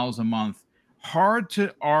 $15 a month, hard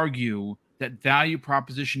to argue that value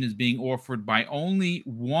proposition is being offered by only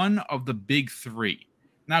one of the big 3.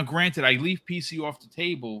 Now, granted, I leave PC off the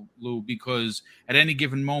table, Lou, because at any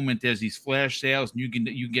given moment there's these flash sales, and you can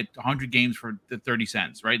get 100 games for the 30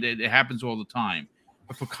 cents, right? It happens all the time.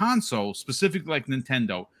 But for consoles, specifically like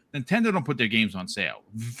Nintendo don't put their games on sale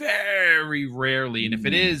very rarely, and if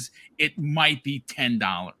it is, it might be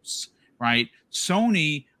 $10, right?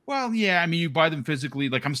 Sony, well, yeah, I mean, you buy them physically.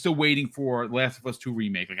 Like, I'm still waiting for Last of Us 2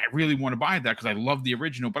 remake. Like, I really want to buy that because I love the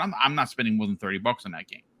original, but I'm not spending more than $30 on that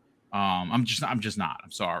game. I'm just not.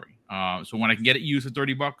 I'm sorry. So when I can get it used for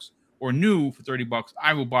 $30 or new for $30,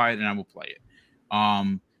 I will buy it and I will play it.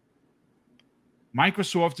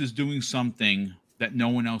 Microsoft is doing something that no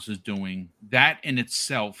one else is doing. That in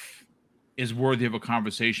itself is worthy of a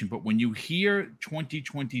conversation. But when you hear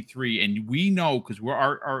 2023, and we know because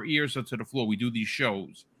our ears are to the floor, we do these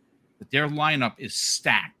shows, that their lineup is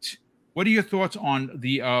stacked. What are your thoughts on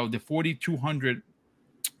the 4,200?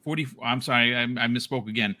 I'm sorry, I misspoke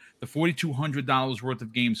again. The $4,200 worth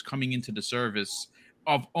of games coming into the service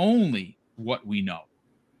of only what we know.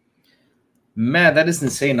 Man, that is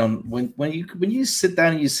insane. When you sit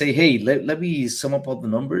down and you say, "Hey, let me sum up all the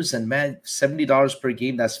numbers," and man, $70 per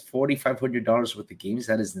game, that's $4,500 worth of games.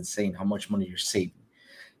 That is insane. How much money you're saving,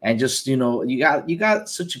 and just you got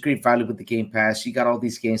such a great value with the Game Pass. You got all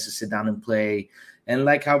these games to sit down and play, and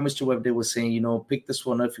like how Mr. Webday was saying, pick this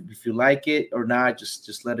one up if you like it or not.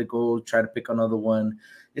 Just let it go. Try to pick another one.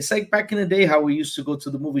 It's like back in the day how we used to go to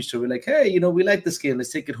the movie store. We're like, hey, we like this game.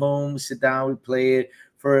 Let's take it home. We sit down. We play it.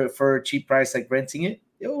 For a cheap price, like renting it.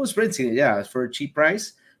 It was renting it, yeah, for a cheap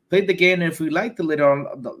price. Played the game, and if we liked it later on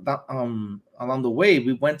along the way,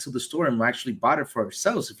 we went to the store and we actually bought it for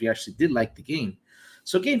ourselves if we actually did like the game.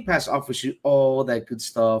 So Game Pass offers you all that good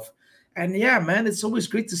stuff. And yeah, man, it's always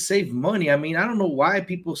great to save money. I mean, I don't know why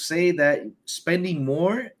people say that spending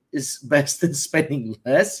more is best than spending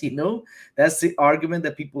less, That's the argument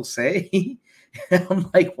that people say. I'm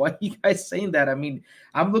like, why are you guys saying that? I mean,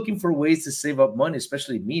 I'm looking for ways to save up money,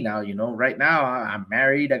 especially me now. Right now I'm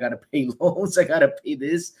married. I got to pay loans. I got to pay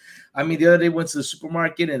this. I mean, the other day went to the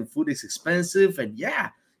supermarket and food is expensive. And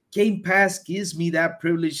yeah, Game Pass gives me that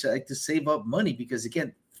privilege to save up money because,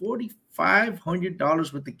 again,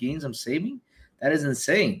 $4,500 worth of games I'm saving. That is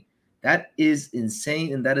insane. That is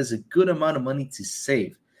insane. And that is a good amount of money to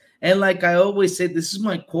save. And like I always say, this is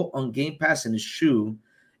my quote on Game Pass, and it's true.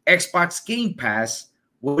 Xbox Game Pass,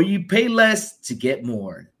 where you pay less to get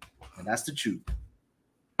more. And that's the truth.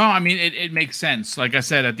 Oh, I mean, it makes sense. Like I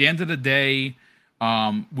said, at the end of the day,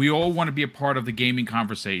 we all want to be a part of the gaming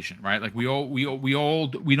conversation, right? Like we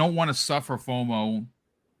don't want to suffer FOMO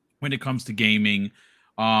when it comes to gaming.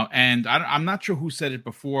 And I'm not sure who said it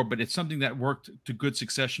before, but it's something that worked to good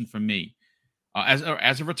succession for me. As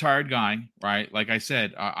a retired guy, right? Like I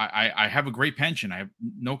said, I have a great pension. I have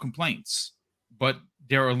no complaints. But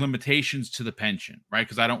there are limitations to the pension, right?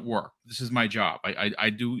 Because I don't work. This is my job. I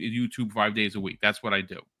do YouTube 5 days a week. That's what I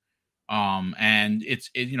do. And it's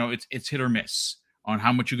hit or miss on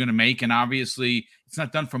how much you're going to make. And obviously, it's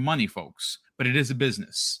not done for money, folks. But it is a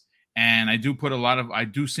business, and I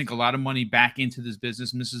do sink a lot of money back into this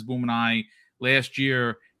business. Mrs. Boom and I last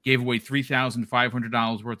year gave away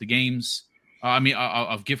 $3,500 worth of games.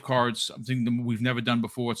 Of gift cards. Something that we've never done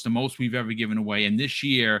before. It's the most we've ever given away. And this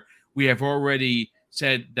year, we have already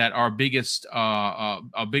said that our biggest,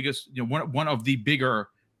 one of the bigger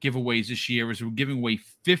giveaways this year is we're giving away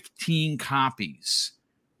 15 copies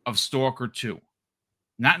of Stalker 2.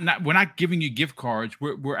 We're not giving you gift cards.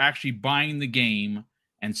 We're actually buying the game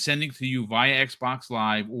and sending it to you via Xbox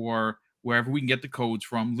Live or wherever we can get the codes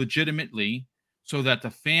from legitimately, so that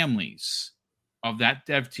the families of that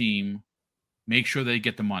dev team make sure they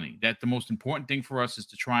get the money. That the most important thing for us is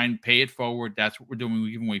to try and pay it forward. That's what we're doing.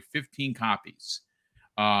 We're giving away 15 copies.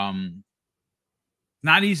 Not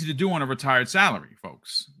easy to do on a retired salary,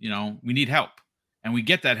 folks. We need help. And we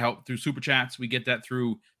get that help through Super Chats. We get that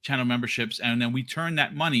through channel memberships. And then we turn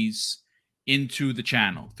that monies into the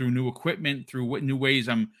channel through new equipment, through what new ways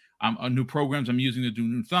new programs I'm using to do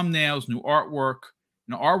new thumbnails, new artwork.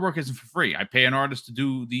 Artwork isn't for free. I pay an artist to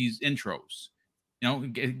do these intros.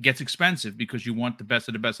 It gets expensive because you want the best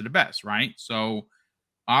of the best of the best, right? So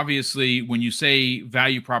obviously when you say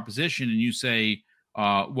value proposition and you say,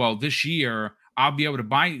 well, this year I'll be able to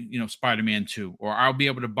buy, Spider-Man 2, or I'll be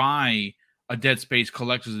able to buy a Dead Space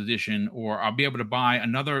Collector's Edition, or I'll be able to buy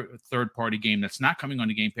another third-party game that's not coming on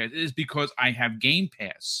the Game Pass, it is because I have Game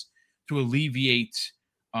Pass to alleviate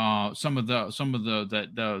some of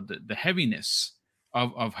the heaviness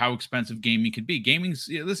of how expensive gaming could be. Gaming's,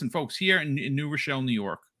 listen, folks, here in New Rochelle, New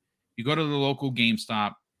York, you go to the local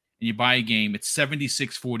GameStop and you buy a game, it's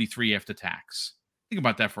 $76.43 after tax. Think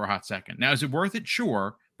about that for a hot second. Now, is it worth it?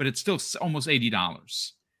 Sure, but it's still almost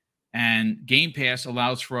 $80. And Game Pass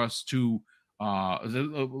allows for us to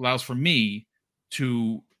allows for me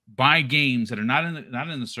to buy games that are not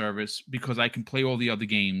in the service because I can play all the other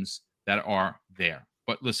games that are there.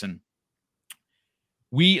 But listen,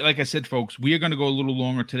 like I said, folks, we are going to go a little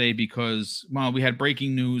longer today because, well, we had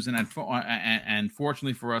breaking news, and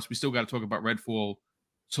fortunately for us, we still got to talk about Redfall.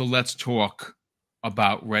 So let's talk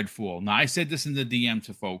about Redfall. Now, I said this in the DM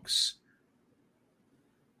to folks.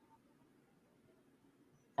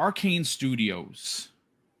 Arcane Studios,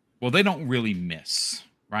 well, they don't really miss,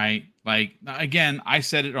 right? Like, again, I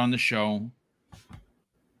said it on the show.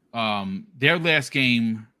 Their last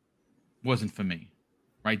game wasn't for me,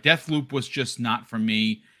 right? Deathloop was just not for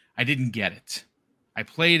me. I didn't get it. I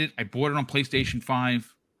played it. I bought it on PlayStation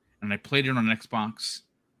 5, and I played it on Xbox,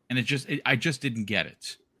 and I just didn't get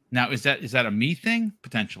it. Now, is that a me thing?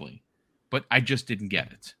 Potentially, but I just didn't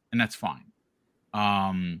get it, and that's fine.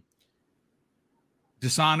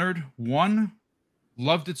 Dishonored 1,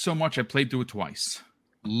 loved it so much I played through it twice.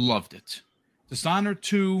 Loved it. Dishonored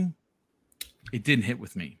 2, it didn't hit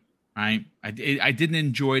with me. Right? I didn't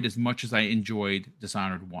enjoy it as much as I enjoyed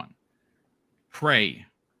Dishonored 1. Prey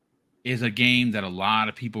is a game that a lot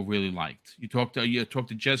of people really liked. You talked to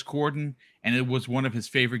Jez Corden, and it was one of his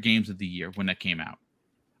favorite games of the year when that came out.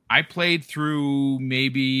 I played through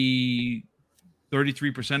maybe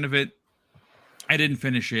 33% of it. I didn't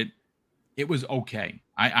finish it. It was okay.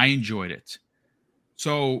 I enjoyed it.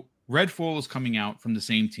 So Redfall is coming out from the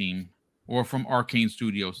same team, or from Arcane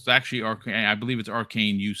Studios. It's actually Arcane. I believe it's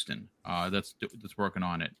Arcane Houston that's working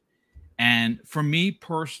on it. And for me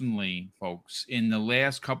personally, folks, in the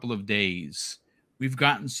last couple of days, we've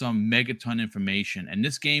gotten some megaton information. And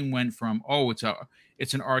this game went from,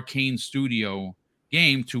 it's an Arcane Studio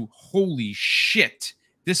game to, holy shit,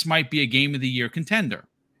 this might be a Game of the Year contender.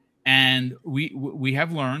 And we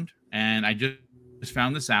have learned, and I just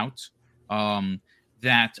found this out,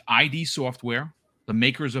 that ID Software, the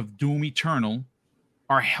makers of Doom Eternal,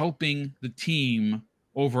 are helping the team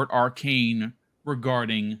over at Arcane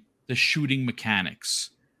regarding the shooting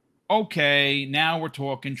mechanics. Okay, now we're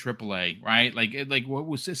talking AAA, right?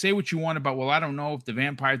 Say what you want about, well, I don't know if the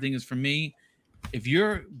vampire thing is for me. If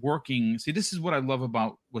you're working, see, this is what I love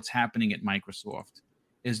about what's happening at Microsoft,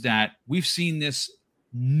 is that we've seen this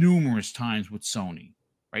numerous times with Sony,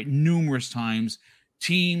 right? Numerous times.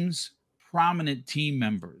 Teams, prominent team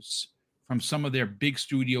members from some of their big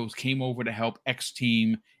studios came over to help X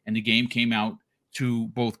Team, and the game came out to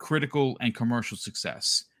both critical and commercial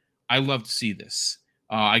success. I love to see this.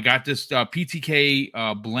 I got this PTK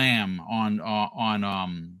Blam on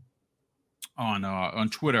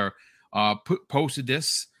Twitter posted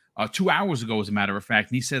this 2 hours ago, as a matter of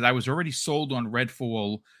fact, and he said, I was already sold on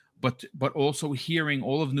Redfall, but also hearing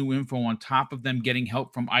all of new info on top of them getting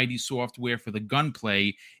help from ID Software for the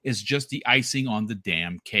gunplay is just the icing on the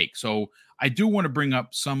damn cake. So I do want to bring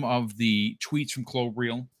up some of the tweets from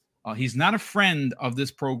Clobreel. He's not a friend of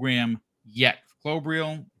this program yet.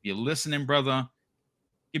 Clobreel, if you're listening, brother,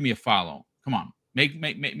 give me a follow. Come on, make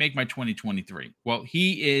my 2023. Well,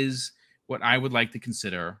 he is what I would like to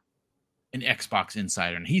consider an Xbox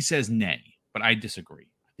insider, and he says nay, but I disagree.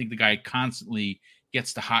 I think the guy constantly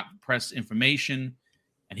gets the hot press information,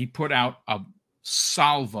 and he put out a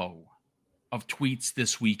salvo of tweets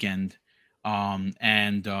this weekend.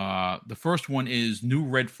 The first one is new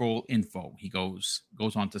Redfall info. He goes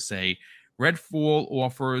on to say, Redfall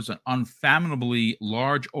offers an unfathomably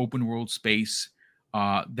large open world space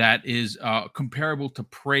that is comparable to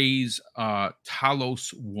Prey's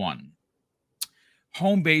Talos 1.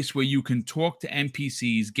 Home base where you can talk to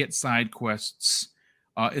NPCs, get side quests,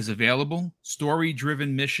 is available.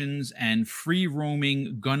 Story-driven missions and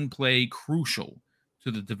free-roaming gunplay crucial to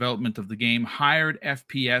the development of the game. Hired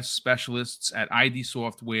FPS specialists at ID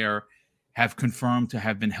Software have confirmed to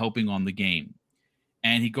have been helping on the game.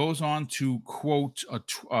 And he goes on to quote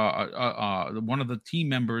one of the team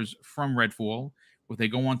members from Redfall, where they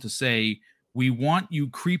go on to say, we want you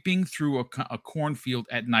creeping through a cornfield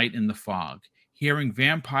at night in the fog, hearing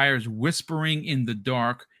vampires whispering in the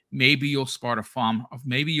dark. Maybe you'll spot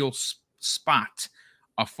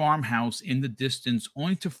a farmhouse in the distance,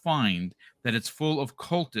 only to find that it's full of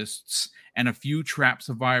cultists and a few trapped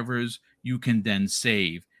survivors you can then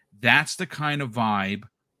save. That's the kind of vibe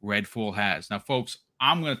Redfall has. Now, folks,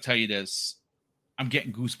 I'm going to tell you this. I'm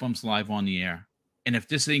getting goosebumps live on the air. And if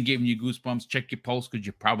this ain't giving you goosebumps, check your pulse, because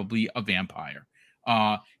you're probably a vampire.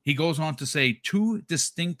 He goes on to say 2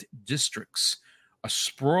 distinct districts, a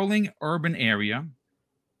sprawling urban area,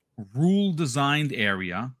 rule-designed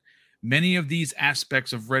area. Many of these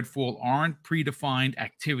aspects of Redfall aren't predefined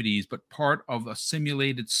activities, but part of a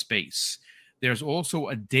simulated space. There's also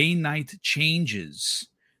a day-night changes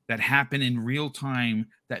that happen in real time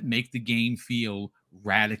that make the game feel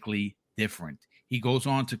radically different. He goes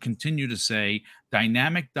on to continue to say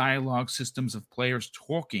dynamic dialogue systems of players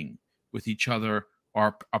talking with each other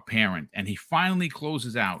are apparent. And he finally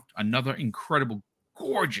closes out another incredible,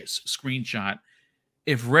 gorgeous screenshot.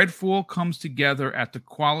 If Redfall comes together at the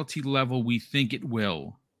quality level we think it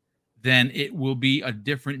will, then it will be a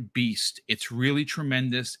different beast. It's really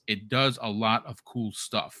tremendous. It does a lot of cool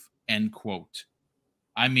stuff. End quote.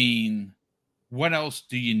 I mean, what else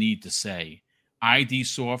do you need to say? ID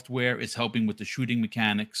Software is helping with the shooting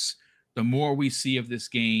mechanics. The more we see of this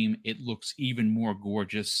game, it looks even more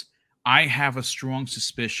gorgeous. I have a strong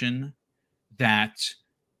suspicion that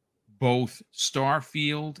both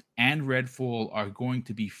Starfield and Redfall are going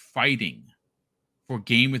to be fighting for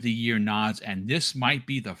Game of the Year nods, and this might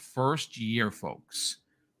be the first year, folks,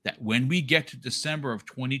 that when we get to December of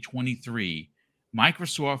 2023,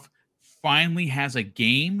 Microsoft finally has a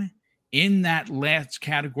game in that last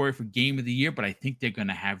category for Game of the Year, but I think they're going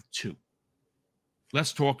to have two.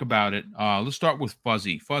 Let's talk about it. Let's start with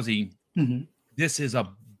Fuzzy. Fuzzy, This is a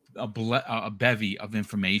bevy of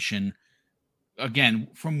information. Again,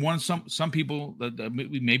 from some people,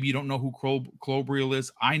 maybe you don't know who Klobrille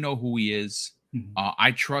is. I know who he is.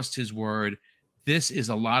 I trust his word. This is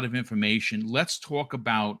a lot of information. Let's talk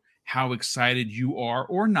about how excited you are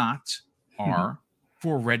or not are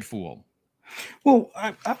for Redfall. Well,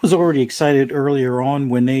 I was already excited earlier on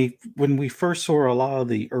when we first saw a lot of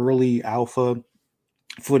the early alpha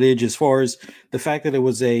footage, as far as the fact that it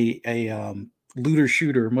was a looter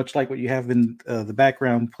shooter, much like what you have in the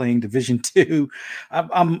background playing Division 2.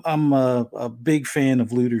 I'm a big fan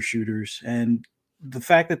of looter shooters, and the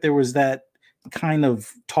fact that there was that kind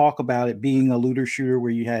of talk about it being a looter shooter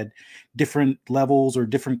where you had different levels or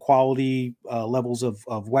different quality levels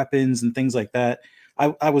of weapons and things like that,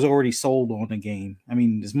 I was already sold on the game. I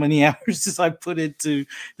mean, as many hours as I put into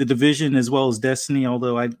the Division as well as Destiny,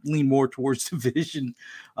 although I lean more towards Division,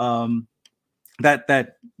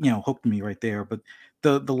 that hooked me right there. But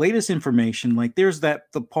the latest information, like there's the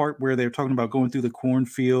part where they're talking about going through the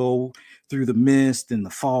cornfield, through the mist and the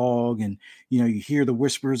fog, and you hear the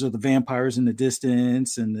whispers of the vampires in the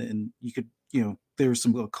distance, and you could there's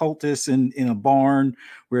some occultists in a barn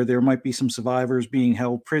where there might be some survivors being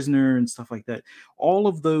held prisoner and stuff like that. All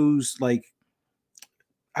of those, like,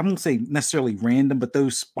 I won't say necessarily random, but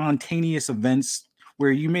those spontaneous events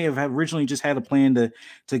where you may have originally just had a plan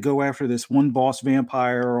to go after this one boss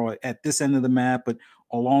vampire or at this end of the map, but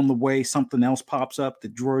along the way something else pops up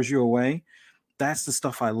that draws you away. That's the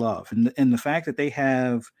stuff I love. And the fact that they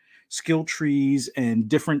have skill trees and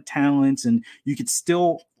different talents, and you could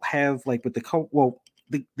still have, like, with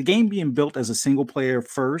the game being built as a single player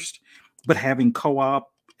first, but having co-op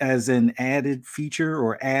as an added feature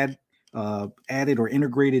or added or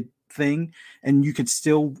integrated thing, and you could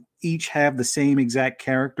still each have the same exact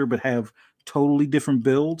character but have totally different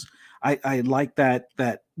builds. I like that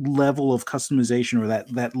level of customization, or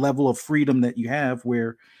that level of freedom that you have,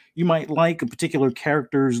 where you might like a particular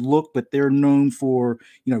character's look, but they're known for,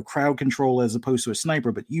 crowd control as opposed to a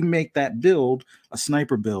sniper. But you make that build a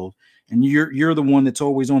sniper build, and you're the one that's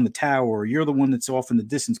always on the tower, or you're the one that's off in the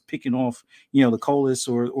distance picking off, the Colas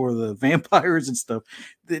or the vampires and stuff.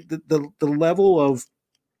 The level of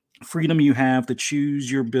freedom you have to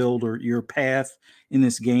choose your build or your path in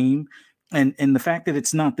this game, and the fact that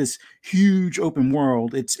it's not this huge open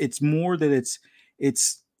world. It's more that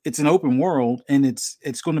it's an open world, and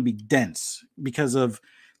it's going to be dense because of,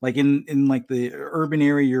 like, in like the urban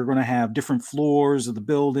area, you're going to have different floors of the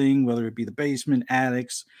building, whether it be the basement,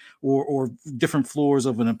 attics, or different floors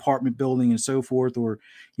of an apartment building and so forth, or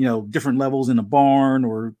different levels in a barn,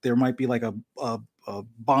 or there might be like a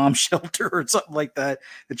bomb shelter or something like that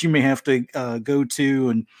you may have to go to,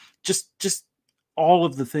 and just all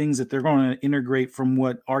of the things that they're going to integrate from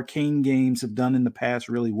what Arcane games have done in the past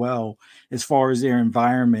really well as far as their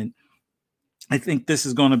environment. I think this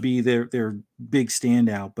is going to be their big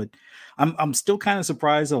standout, but I'm still kind of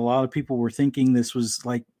surprised that a lot of people were thinking this was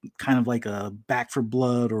like kind of like a Back 4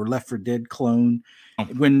 Blood or Left 4 Dead clone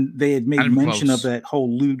when they had made mention of that whole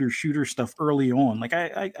looter shooter stuff early on. Like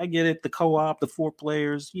I get it, the co-op, the 4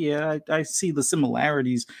 players, yeah, I see the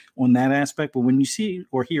similarities on that aspect. But when you see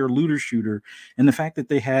or hear looter shooter, and the fact that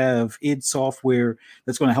they have id Software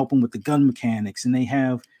that's going to help them with the gun mechanics, and they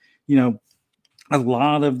have a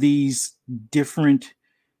lot of these different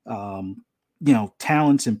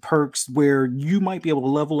talents and perks where you might be able to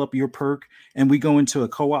level up your perk, and we go into a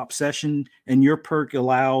co-op session and your perk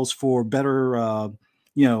allows for better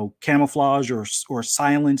camouflage or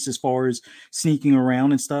silence as far as sneaking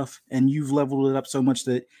around and stuff. And you've leveled it up so much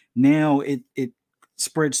that now it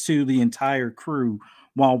spreads to the entire crew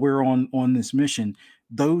while we're on this mission.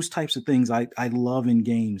 Those types of things I love in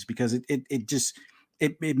games, because it just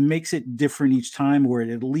makes it different each time, where it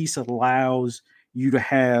at least allows you to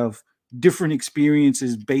have different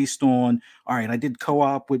experiences based on, all right, I did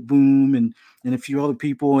co-op with Boom and a few other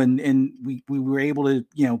people, and we were able to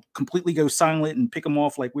completely go silent and pick them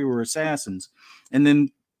off like we were assassins. And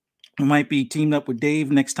then we might be teamed up with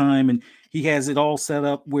Dave next time, and he has it all set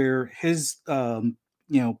up where his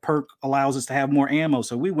perk allows us to have more ammo.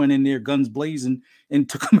 So we went in there guns blazing and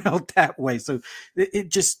took them out that way. So it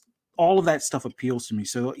just, all of that stuff appeals to me.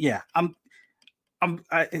 So yeah,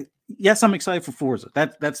 yes, I'm excited for Forza.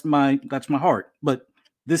 That's my heart. But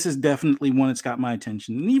this is definitely one that's got my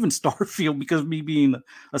attention, and even Starfield, because of me being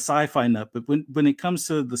a sci-fi nut. But when it comes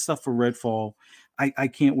to the stuff for Redfall, I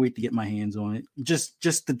can't wait to get my hands on it.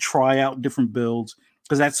 Just to try out different builds,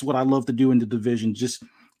 because that's what I love to do in the Division. Just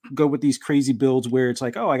go with these crazy builds where it's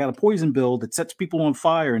like, oh, I got a poison build that sets people on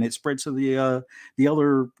fire and it spreads to the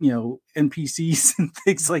other NPCs and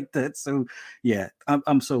things like that. So yeah,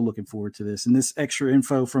 I'm so looking forward to this, and this extra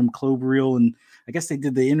info from Cloveril, and I guess they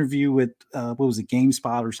did the interview with what was it,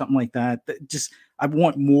 GameSpot or something like that. Just, I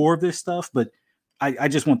want more of this stuff, but I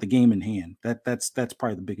just want the game in hand. That's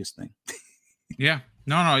probably the biggest thing. Yeah,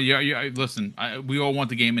 no, yeah. Listen, we all want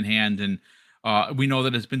the game in hand, and we know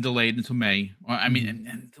that it's been delayed until May. I mean,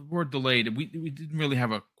 and the word delayed, we didn't really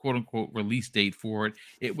have a quote unquote release date for it.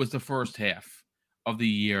 It was the first half of the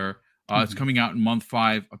year. It's coming out in month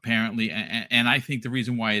 5, apparently. And I think the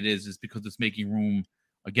reason why it is because it's making room,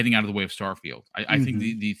 getting out of the way of Starfield. I think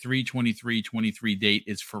the 3/23/23 date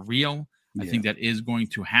is for real. I think that is going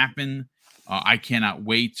to happen. I cannot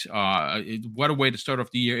wait. What a way to start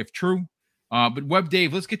off the year, if true. But Web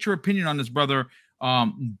Dave, let's get your opinion on this, brother.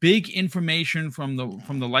 Big information from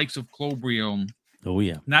the likes of Cloveril. Oh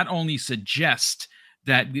yeah. Not only suggest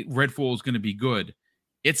that Redfall is going to be good,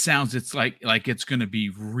 it sounds it's like it's going to be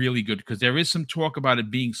really good, because there is some talk about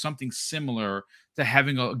it being something similar to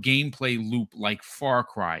having a gameplay loop like Far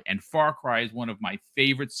Cry. And Far Cry is one of my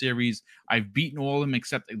favorite series. I've beaten all of them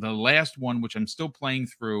except the last one, which I'm still playing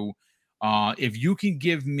through. If you can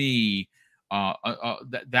give me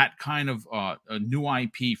that kind of a new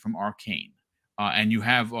IP from Arcane, and you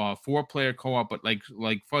have 4-player co-op, but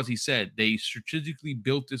like Fuzzy said, they strategically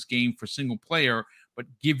built this game for single player, but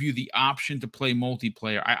give you the option to play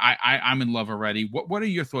multiplayer. I'm in love already. What are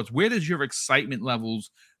your thoughts? Where does your excitement levels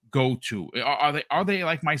go to? Are they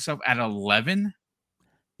like myself at 11?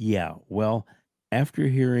 Yeah. Well, after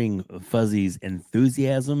hearing Fuzzy's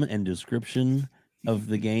enthusiasm and description of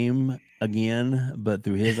the game again, but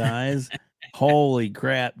through his eyes, holy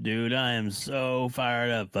crap, dude! I am so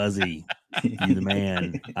fired up, Fuzzy. You're the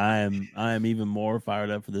man. I am even more fired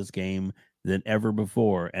up for this game than ever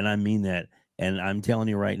before, and I mean that. And I'm telling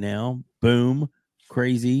you right now, Boom,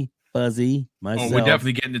 Crazy, Fuzzy, myself. Oh, we're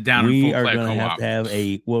definitely getting it down. We in are going to have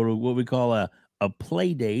a what we call a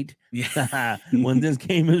play date when this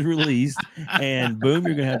game is released. And Boom,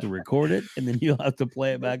 you're gonna have to record it, and then you'll have to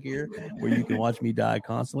play it back here where you can watch me die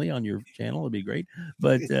constantly on your channel. It'd be great.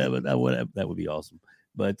 But that would be awesome.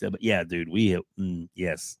 But yeah, dude,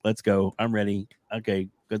 yes, let's go. I'm ready. Okay,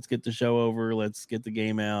 let's get the show over. Let's get the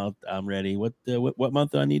game out. I'm ready. What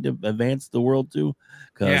month do I need to advance the world to?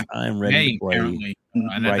 Because I'm ready to play. Apparently.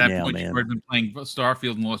 And at right that now, point, man. you've been playing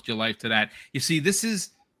Starfield and lost your life to that. You see,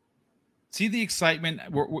 see the excitement.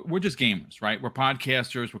 We're just gamers, right? We're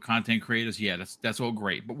podcasters. We're content creators. Yeah, that's all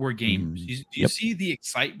great. But we're gamers. You see the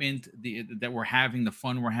excitement that we're having, the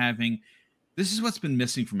fun we're having. This is what's been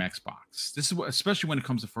missing from Xbox. This is what, especially when it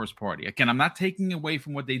comes to first party. Again, I'm not taking away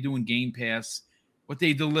from what they do in Game Pass. What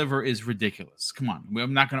they deliver is ridiculous. Come on,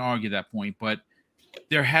 I'm not going to argue that point. But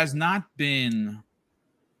there has not been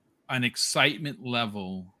an excitement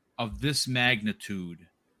level of this magnitude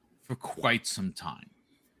for quite some time.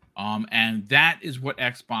 And that is what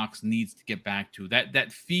Xbox needs to get back to.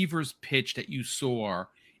 That fever's pitch that you saw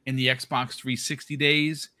in the Xbox 360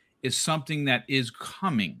 days is something that is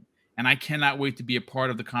coming. And I cannot wait to be a part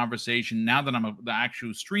of the conversation now that I'm the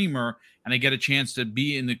actual streamer and I get a chance to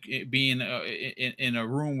be in a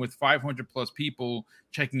room with 500 plus people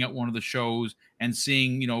checking out one of the shows and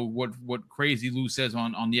seeing, what Crazy Lou says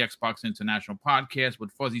on the Xbox International podcast, what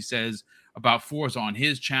Fuzzy says about Forza on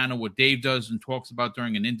his channel, what Dave does and talks about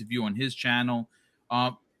during an interview on his channel.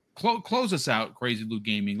 Close us out, Crazy Lou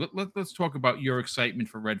Gaming. Let's talk about your excitement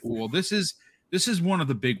for Redfall. This is one of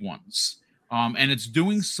the big ones. And it's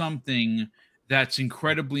doing something that's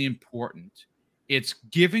incredibly important. It's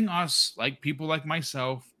giving us, like people like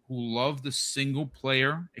myself who love the single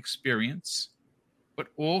player experience, but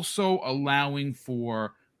also allowing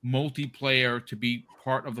for multiplayer to be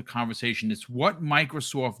part of the conversation. It's what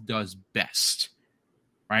Microsoft does best,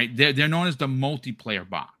 right? They're known as the multiplayer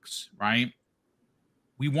box, right?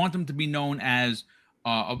 We want them to be known as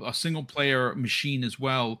a single player machine as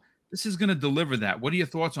well. This is going to deliver that. What are your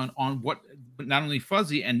thoughts on what not only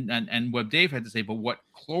Fuzzy and what Dave had to say, but what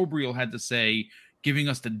Clobriel had to say, giving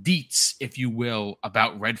us the deets, if you will,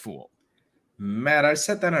 about Redfall? Man, I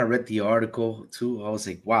sat down and I read the article too. I was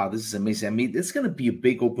like, wow, this is amazing. I mean, it's going to be a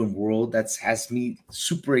big open world. That has me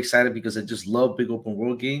super excited because I just love big open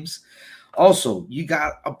world games. Also, you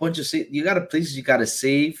got a bunch of places you got to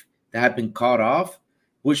save that have been caught off,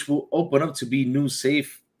 which will open up to be new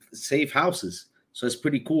safe houses. So it's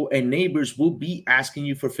pretty cool. And neighbors will be asking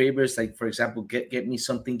you for favors, like for example, get me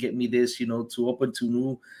something, get me this, to open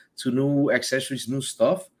to new accessories, new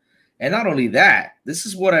stuff. And not only that, this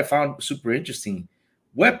is what I found super interesting.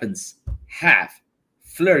 Weapons have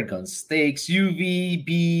flare guns, stakes, UV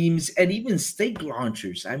beams, and even stake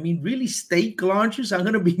launchers. I mean, really, stake launchers? I'm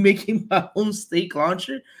going to be making my own stake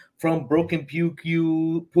launcher from broken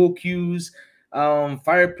pool cues,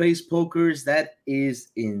 fireplace pokers. That is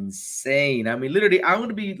insane. I mean, literally, I'm going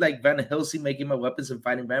to be like Van Helsing making my weapons and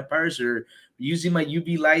fighting vampires, or using my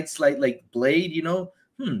UV lights like Blade,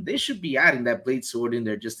 They should be adding that blade sword in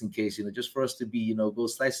there just in case, just for us to be, go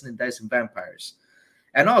slicing and dicing vampires.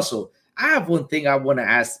 And also, I have one thing I want to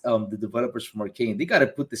ask the developers from Arcane. They got to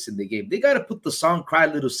put this in the game. They got to put the song "Cry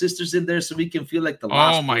Little Sisters" in there so we can feel like the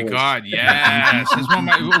Lost Oh my Boys. God, yes!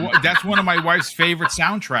 That's one of my wife's favorite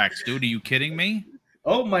soundtracks, dude. Are you kidding me?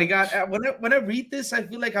 Oh my God! When I read this, I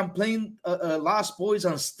feel like I'm playing Lost Boys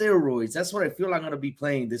on steroids. That's what I feel I'm gonna be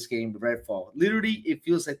playing this game, Redfall. Literally, it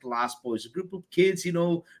feels like the Lost Boys, a group of kids,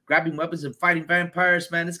 grabbing weapons and fighting vampires.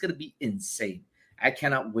 Man, it's gonna be insane. I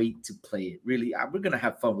cannot wait to play it. Really, we're gonna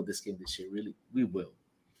have fun with this game this year. Really, we will.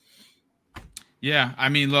 Yeah, I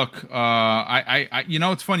mean, look, I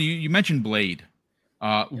it's funny. You mentioned Blade.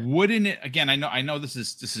 Wouldn't it? Again, I know this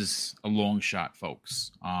is a long shot,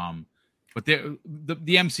 folks. But the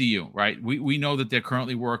MCU, right? We know that they're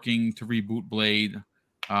currently working to reboot Blade.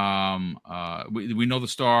 We know the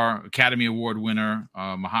Star Academy Award winner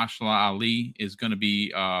Mahershala Ali is going to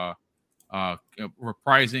be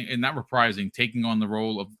taking on the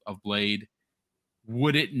role of Blade.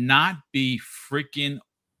 Would it not be freaking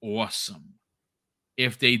awesome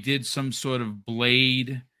if they did some sort of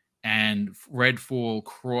Blade and Redfall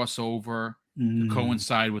crossover to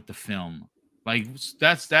coincide with the film? Like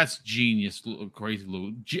that's genius, Crazy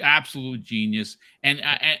Lou, absolute genius,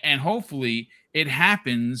 and hopefully it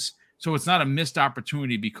happens so it's not a missed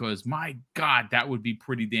opportunity, because my God, that would be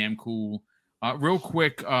pretty damn cool. Real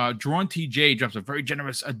quick, Drawn TJ drops a very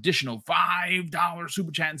generous additional $5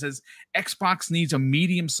 super chat and says Xbox needs a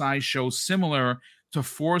medium-sized show similar to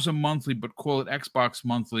Forza Monthly, but call it Xbox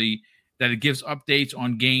Monthly, that it gives updates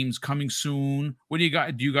on games coming soon. What do you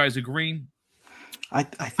guys? Do you guys agree? I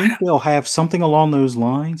think they'll have something along those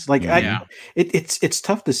lines. Like, it's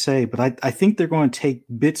tough to say, but I think they're going to take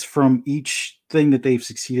bits from each thing that they've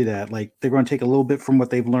succeeded at. Like, they're going to take a little bit from what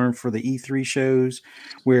they've learned for the E3 shows,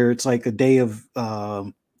 where it's like a day of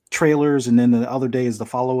trailers, and then the other day is the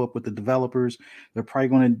follow up with the developers. They're probably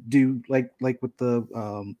going to do like what the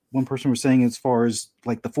one person was saying as far as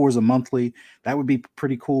like the Forza Monthly. That would be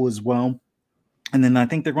pretty cool as well. And then I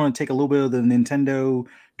think they're going to take a little bit of the Nintendo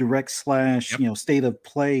Direct / State of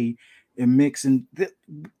Play and mix, and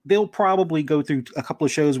they'll probably go through a couple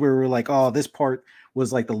of shows where we're like, oh, this part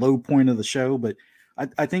was like the low point of the show. But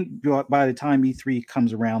I think by the time E3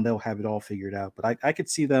 comes around, they'll have it all figured out. But I could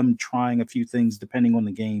see them trying a few things depending on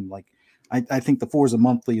the game. Like I think the Forza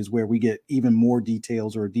Monthly is where we get even more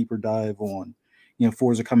details or a deeper dive on,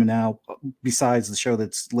 Forza coming out besides the show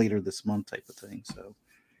that's later this month type of thing. So.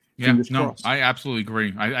 Yeah, no, I absolutely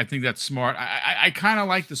agree. I think that's smart. I kind of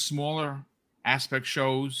like the smaller aspect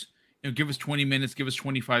shows. Give us 20 minutes, give us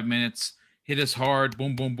 25 minutes, hit us hard,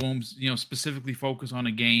 boom, boom, boom. Specifically focus on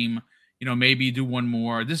a game. Maybe do one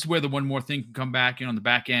more. This is where the one more thing can come back. On the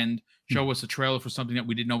back end, show us a trailer for something that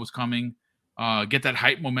we didn't know was coming. Get that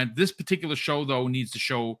hype moment. This particular show though needs to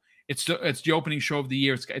show it's the opening show of the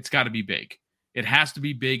year. It's got to be big. It has to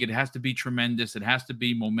be big. It has to be tremendous. It has to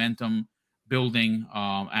be momentum building,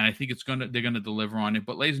 and I think they're gonna deliver on it.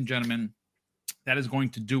 But ladies and gentlemen, that is going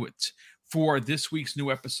to do it for this week's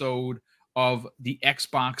new episode of the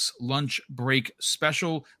Xbox Lunch Break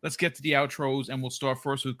Special. Let's get to the outros, and we'll start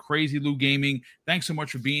first with Crazy Lou Gaming. Thanks so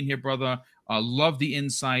much for being here, brother. Love the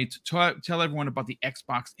insight. Tell everyone about the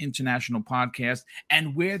Xbox International Podcast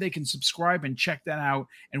and where they can subscribe and check that out,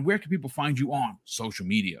 and where can people find you on social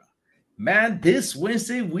media. Man, this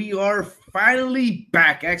Wednesday, we are finally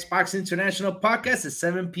back. Xbox International Podcast at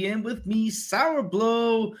 7 p.m. with me, Sour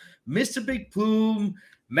Blow, Mr. Big Plume.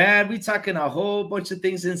 Man, we talking a whole bunch of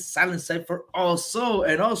things in Silent Cypher also,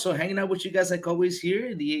 and also hanging out with you guys like always here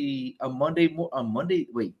in the Monday.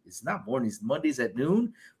 Wait, it's not mornings, Mondays at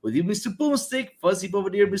noon with you, Mr. Boomstick, Fuzzy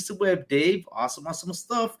Bovadier, Mr. Web Dave. Awesome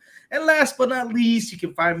stuff. And last but not least, you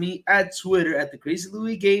can find me at Twitter at the Crazy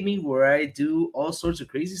Louie Gaming, where I do all sorts of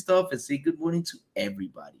crazy stuff and say good morning to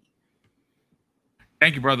everybody.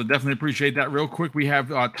 Thank you, brother. Definitely appreciate that. Real quick, we have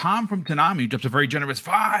Tom from Tanami, drops a very generous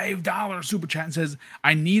 $5 super chat and says,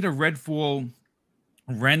 I need a Redfall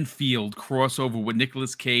Renfield crossover with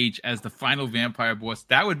Nicolas Cage as the final vampire boss.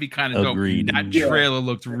 That would be kind of dope. That trailer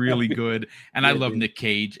looked really good. And I love Nick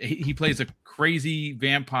Cage. He plays a crazy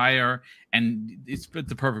vampire, and it's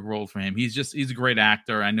the perfect role for him. He's a great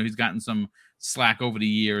actor. I know he's gotten some slack over the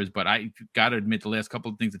years, but I got to admit the last couple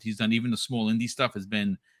of things that he's done, even the small indie stuff, has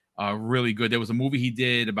been really good. There was a movie he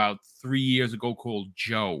did about 3 years ago called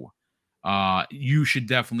Joe. You should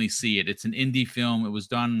definitely see it. It's an indie film. It was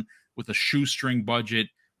done with a shoestring budget,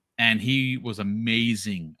 and he was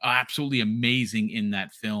amazing, absolutely amazing in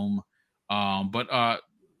that film. But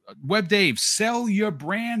Web Dave, sell your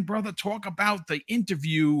brand, brother. Talk about the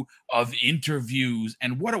interview of interviews,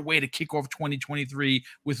 and what a way to kick off 2023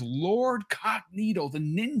 with Lord Cognito, the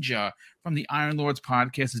ninja from the Iron Lords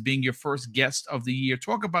podcast, as being your first guest of the year.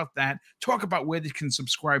 Talk about that. Talk about where they can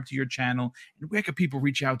subscribe to your channel, and where can people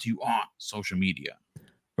reach out to you on social media.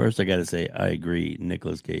 First, I got to say, I agree.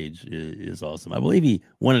 Nicolas Cage is awesome. I believe he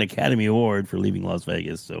won an Academy Award for Leaving Las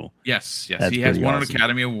Vegas. So yes, he has won an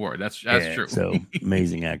Academy Award. That's true. So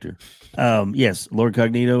amazing actor. Yes, Lord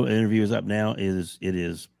Cognito interview is up now. It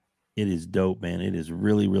is dope, man. It is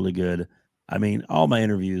really, really good. I mean, all my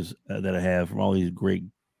interviews that I have from all these great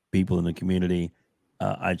people in the community,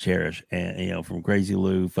 I cherish. And from Crazy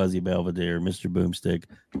Lou, Fuzzy Belvedere, Mr. Boomstick,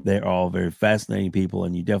 they're all very fascinating people,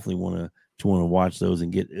 and you definitely want to watch those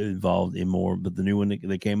and get involved in more. But the new one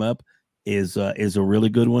that came up is a really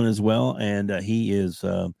good one as well, and he's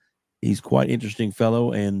quite interesting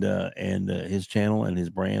fellow, and his channel and his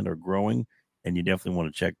brand are growing, and you definitely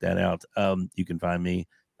want to check that out. You can find me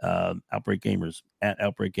Outbreak Gamers at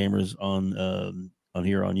Outbreak Gamers on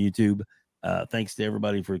here on YouTube. Thanks to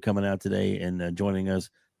everybody for coming out today and joining us.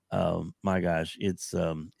 My gosh, it's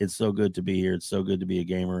so good to be here. It's so good to be a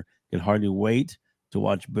gamer. Can hardly wait to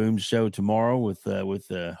watch Boom's show tomorrow with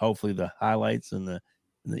hopefully the highlights and the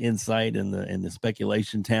insight and the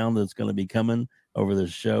speculation town that's going to be coming over the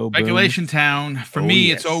show. Speculation Town. For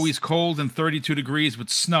me, it's always cold and 32 degrees with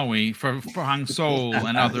snowy. For Hang Sol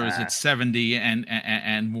and others, it's 70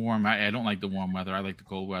 and warm. I don't like the warm weather. I like the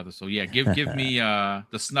cold weather. So yeah, give me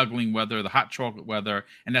the snuggling weather, the hot chocolate weather,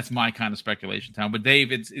 and that's my kind of Speculation Town. But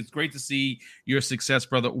Dave, it's great to see your success,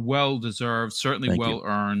 brother. Well deserved, certainly well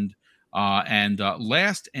earned. And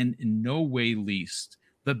last and in no way least,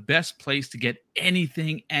 the best place to get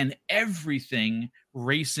anything and everything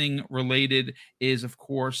racing related is, of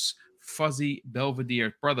course, Fuzzy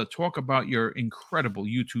Belvedere. Brother, talk about your incredible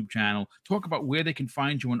YouTube channel. Talk about where they can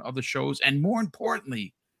find you on other shows. And more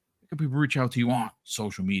importantly, where can people reach out to you on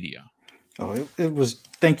social media? Oh, it was,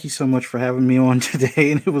 thank you so much for having me on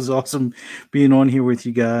today. And it was awesome being on here with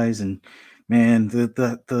you guys. And man,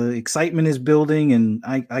 the excitement is building, and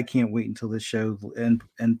I can't wait until this show end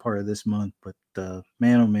part of this month. But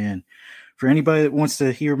man, oh man, for anybody that wants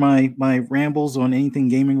to hear my rambles on anything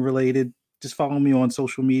gaming related, just follow me on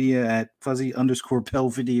social media at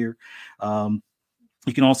Fuzzy_Belvedere.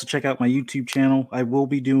 You can also check out my YouTube channel. I will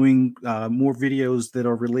be doing more videos that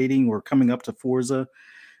are relating or coming up to Forza.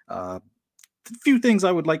 A few things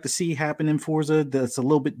I would like to see happen in Forza that's a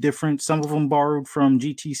little bit different. Some of them borrowed from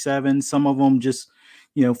GT7, some of them just,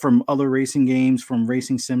 from other racing games, from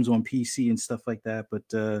racing sims on PC and stuff like that. But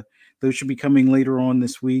those should be coming later on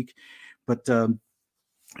this week. But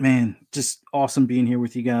man, just awesome being here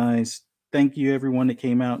with you guys. Thank you, everyone that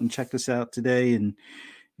came out and checked us out today. And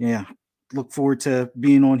yeah, look forward to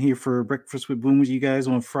being on here for Breakfast with Boom with you guys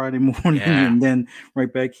on Friday morning, and then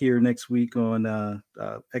right back here next week on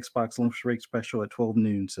Xbox Lunch Break Special at 12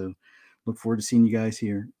 noon. So look forward to seeing you guys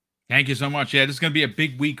here. Thank you so much. Yeah, this is going to be a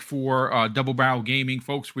big week for Double Barrel Gaming,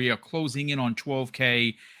 folks. We are closing in on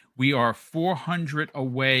 12K. We are 400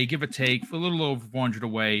 away, give or take, a little over 400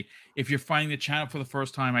 away. If you're finding the channel for the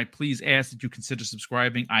first time, I please ask that you consider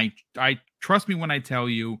subscribing. I trust me when I tell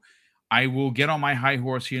you, I will get on my high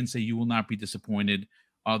horse here and say you will not be disappointed.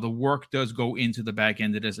 The work does go into the back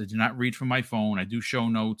end of this. I do not read from my phone. I do show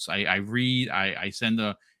notes. I read. I send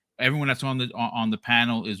everyone that's on the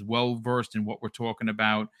panel is well versed in what we're talking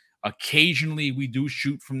about. Occasionally we do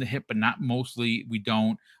shoot from the hip, but not mostly. We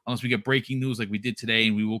don't, unless we get breaking news like we did today,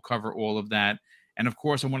 and we will cover all of that. And of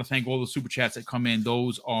course, I want to thank all the super chats that come in.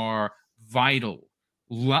 Those are vital.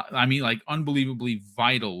 I mean, like unbelievably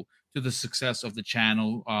vital to the success of the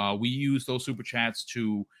channel. We use those super chats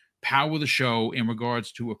to power the show in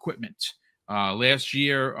regards to equipment. Last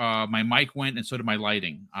year, my mic went, and so did my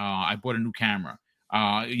lighting. I bought a new camera.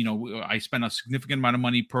 I spent a significant amount of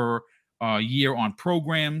money per year on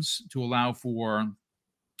programs to allow for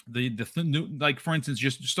like, for instance,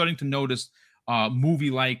 just starting to notice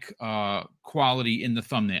movie-like quality in the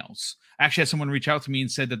thumbnails. I actually had someone reach out to me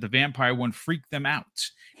and said that the vampire one freaked them out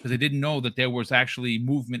because they didn't know that there was actually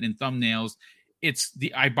movement in thumbnails.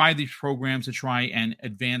 I buy these programs to try and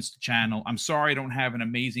advance the channel. I'm sorry I don't have an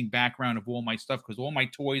amazing background of all my stuff because all my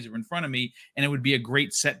toys are in front of me, and it would be a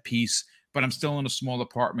great set piece, but I'm still in a small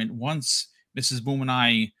apartment. Once Mrs. Boom and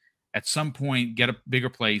I at some point get a bigger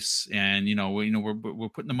place, and we're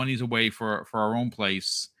putting the monies away for our own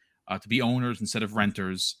place to be owners instead of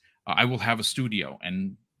renters, I will have a studio,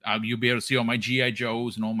 and you'll be able to see all my G.I.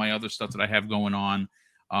 Joes and all my other stuff that I have going on.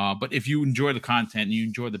 But if you enjoy the content and you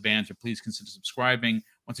enjoy the banter, please consider subscribing.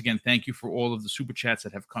 Once again, thank you for all of the super chats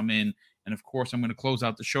that have come in. And of course, I'm going to close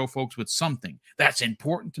out the show, folks, with something that's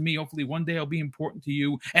important to me. Hopefully one day I'll be important to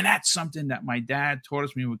you. And that's something that my dad taught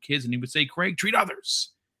us when we were kids. And he would say, Craig, treat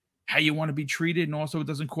others how you want to be treated. And also, it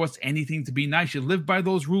doesn't cost anything to be nice. You live by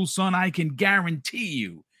those rules, son. I can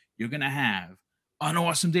guarantee you're going to have an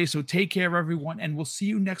awesome day. So take care, everyone. And we'll see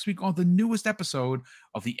you next week on the newest episode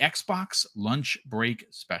of the Xbox Lunch Break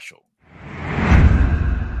Special.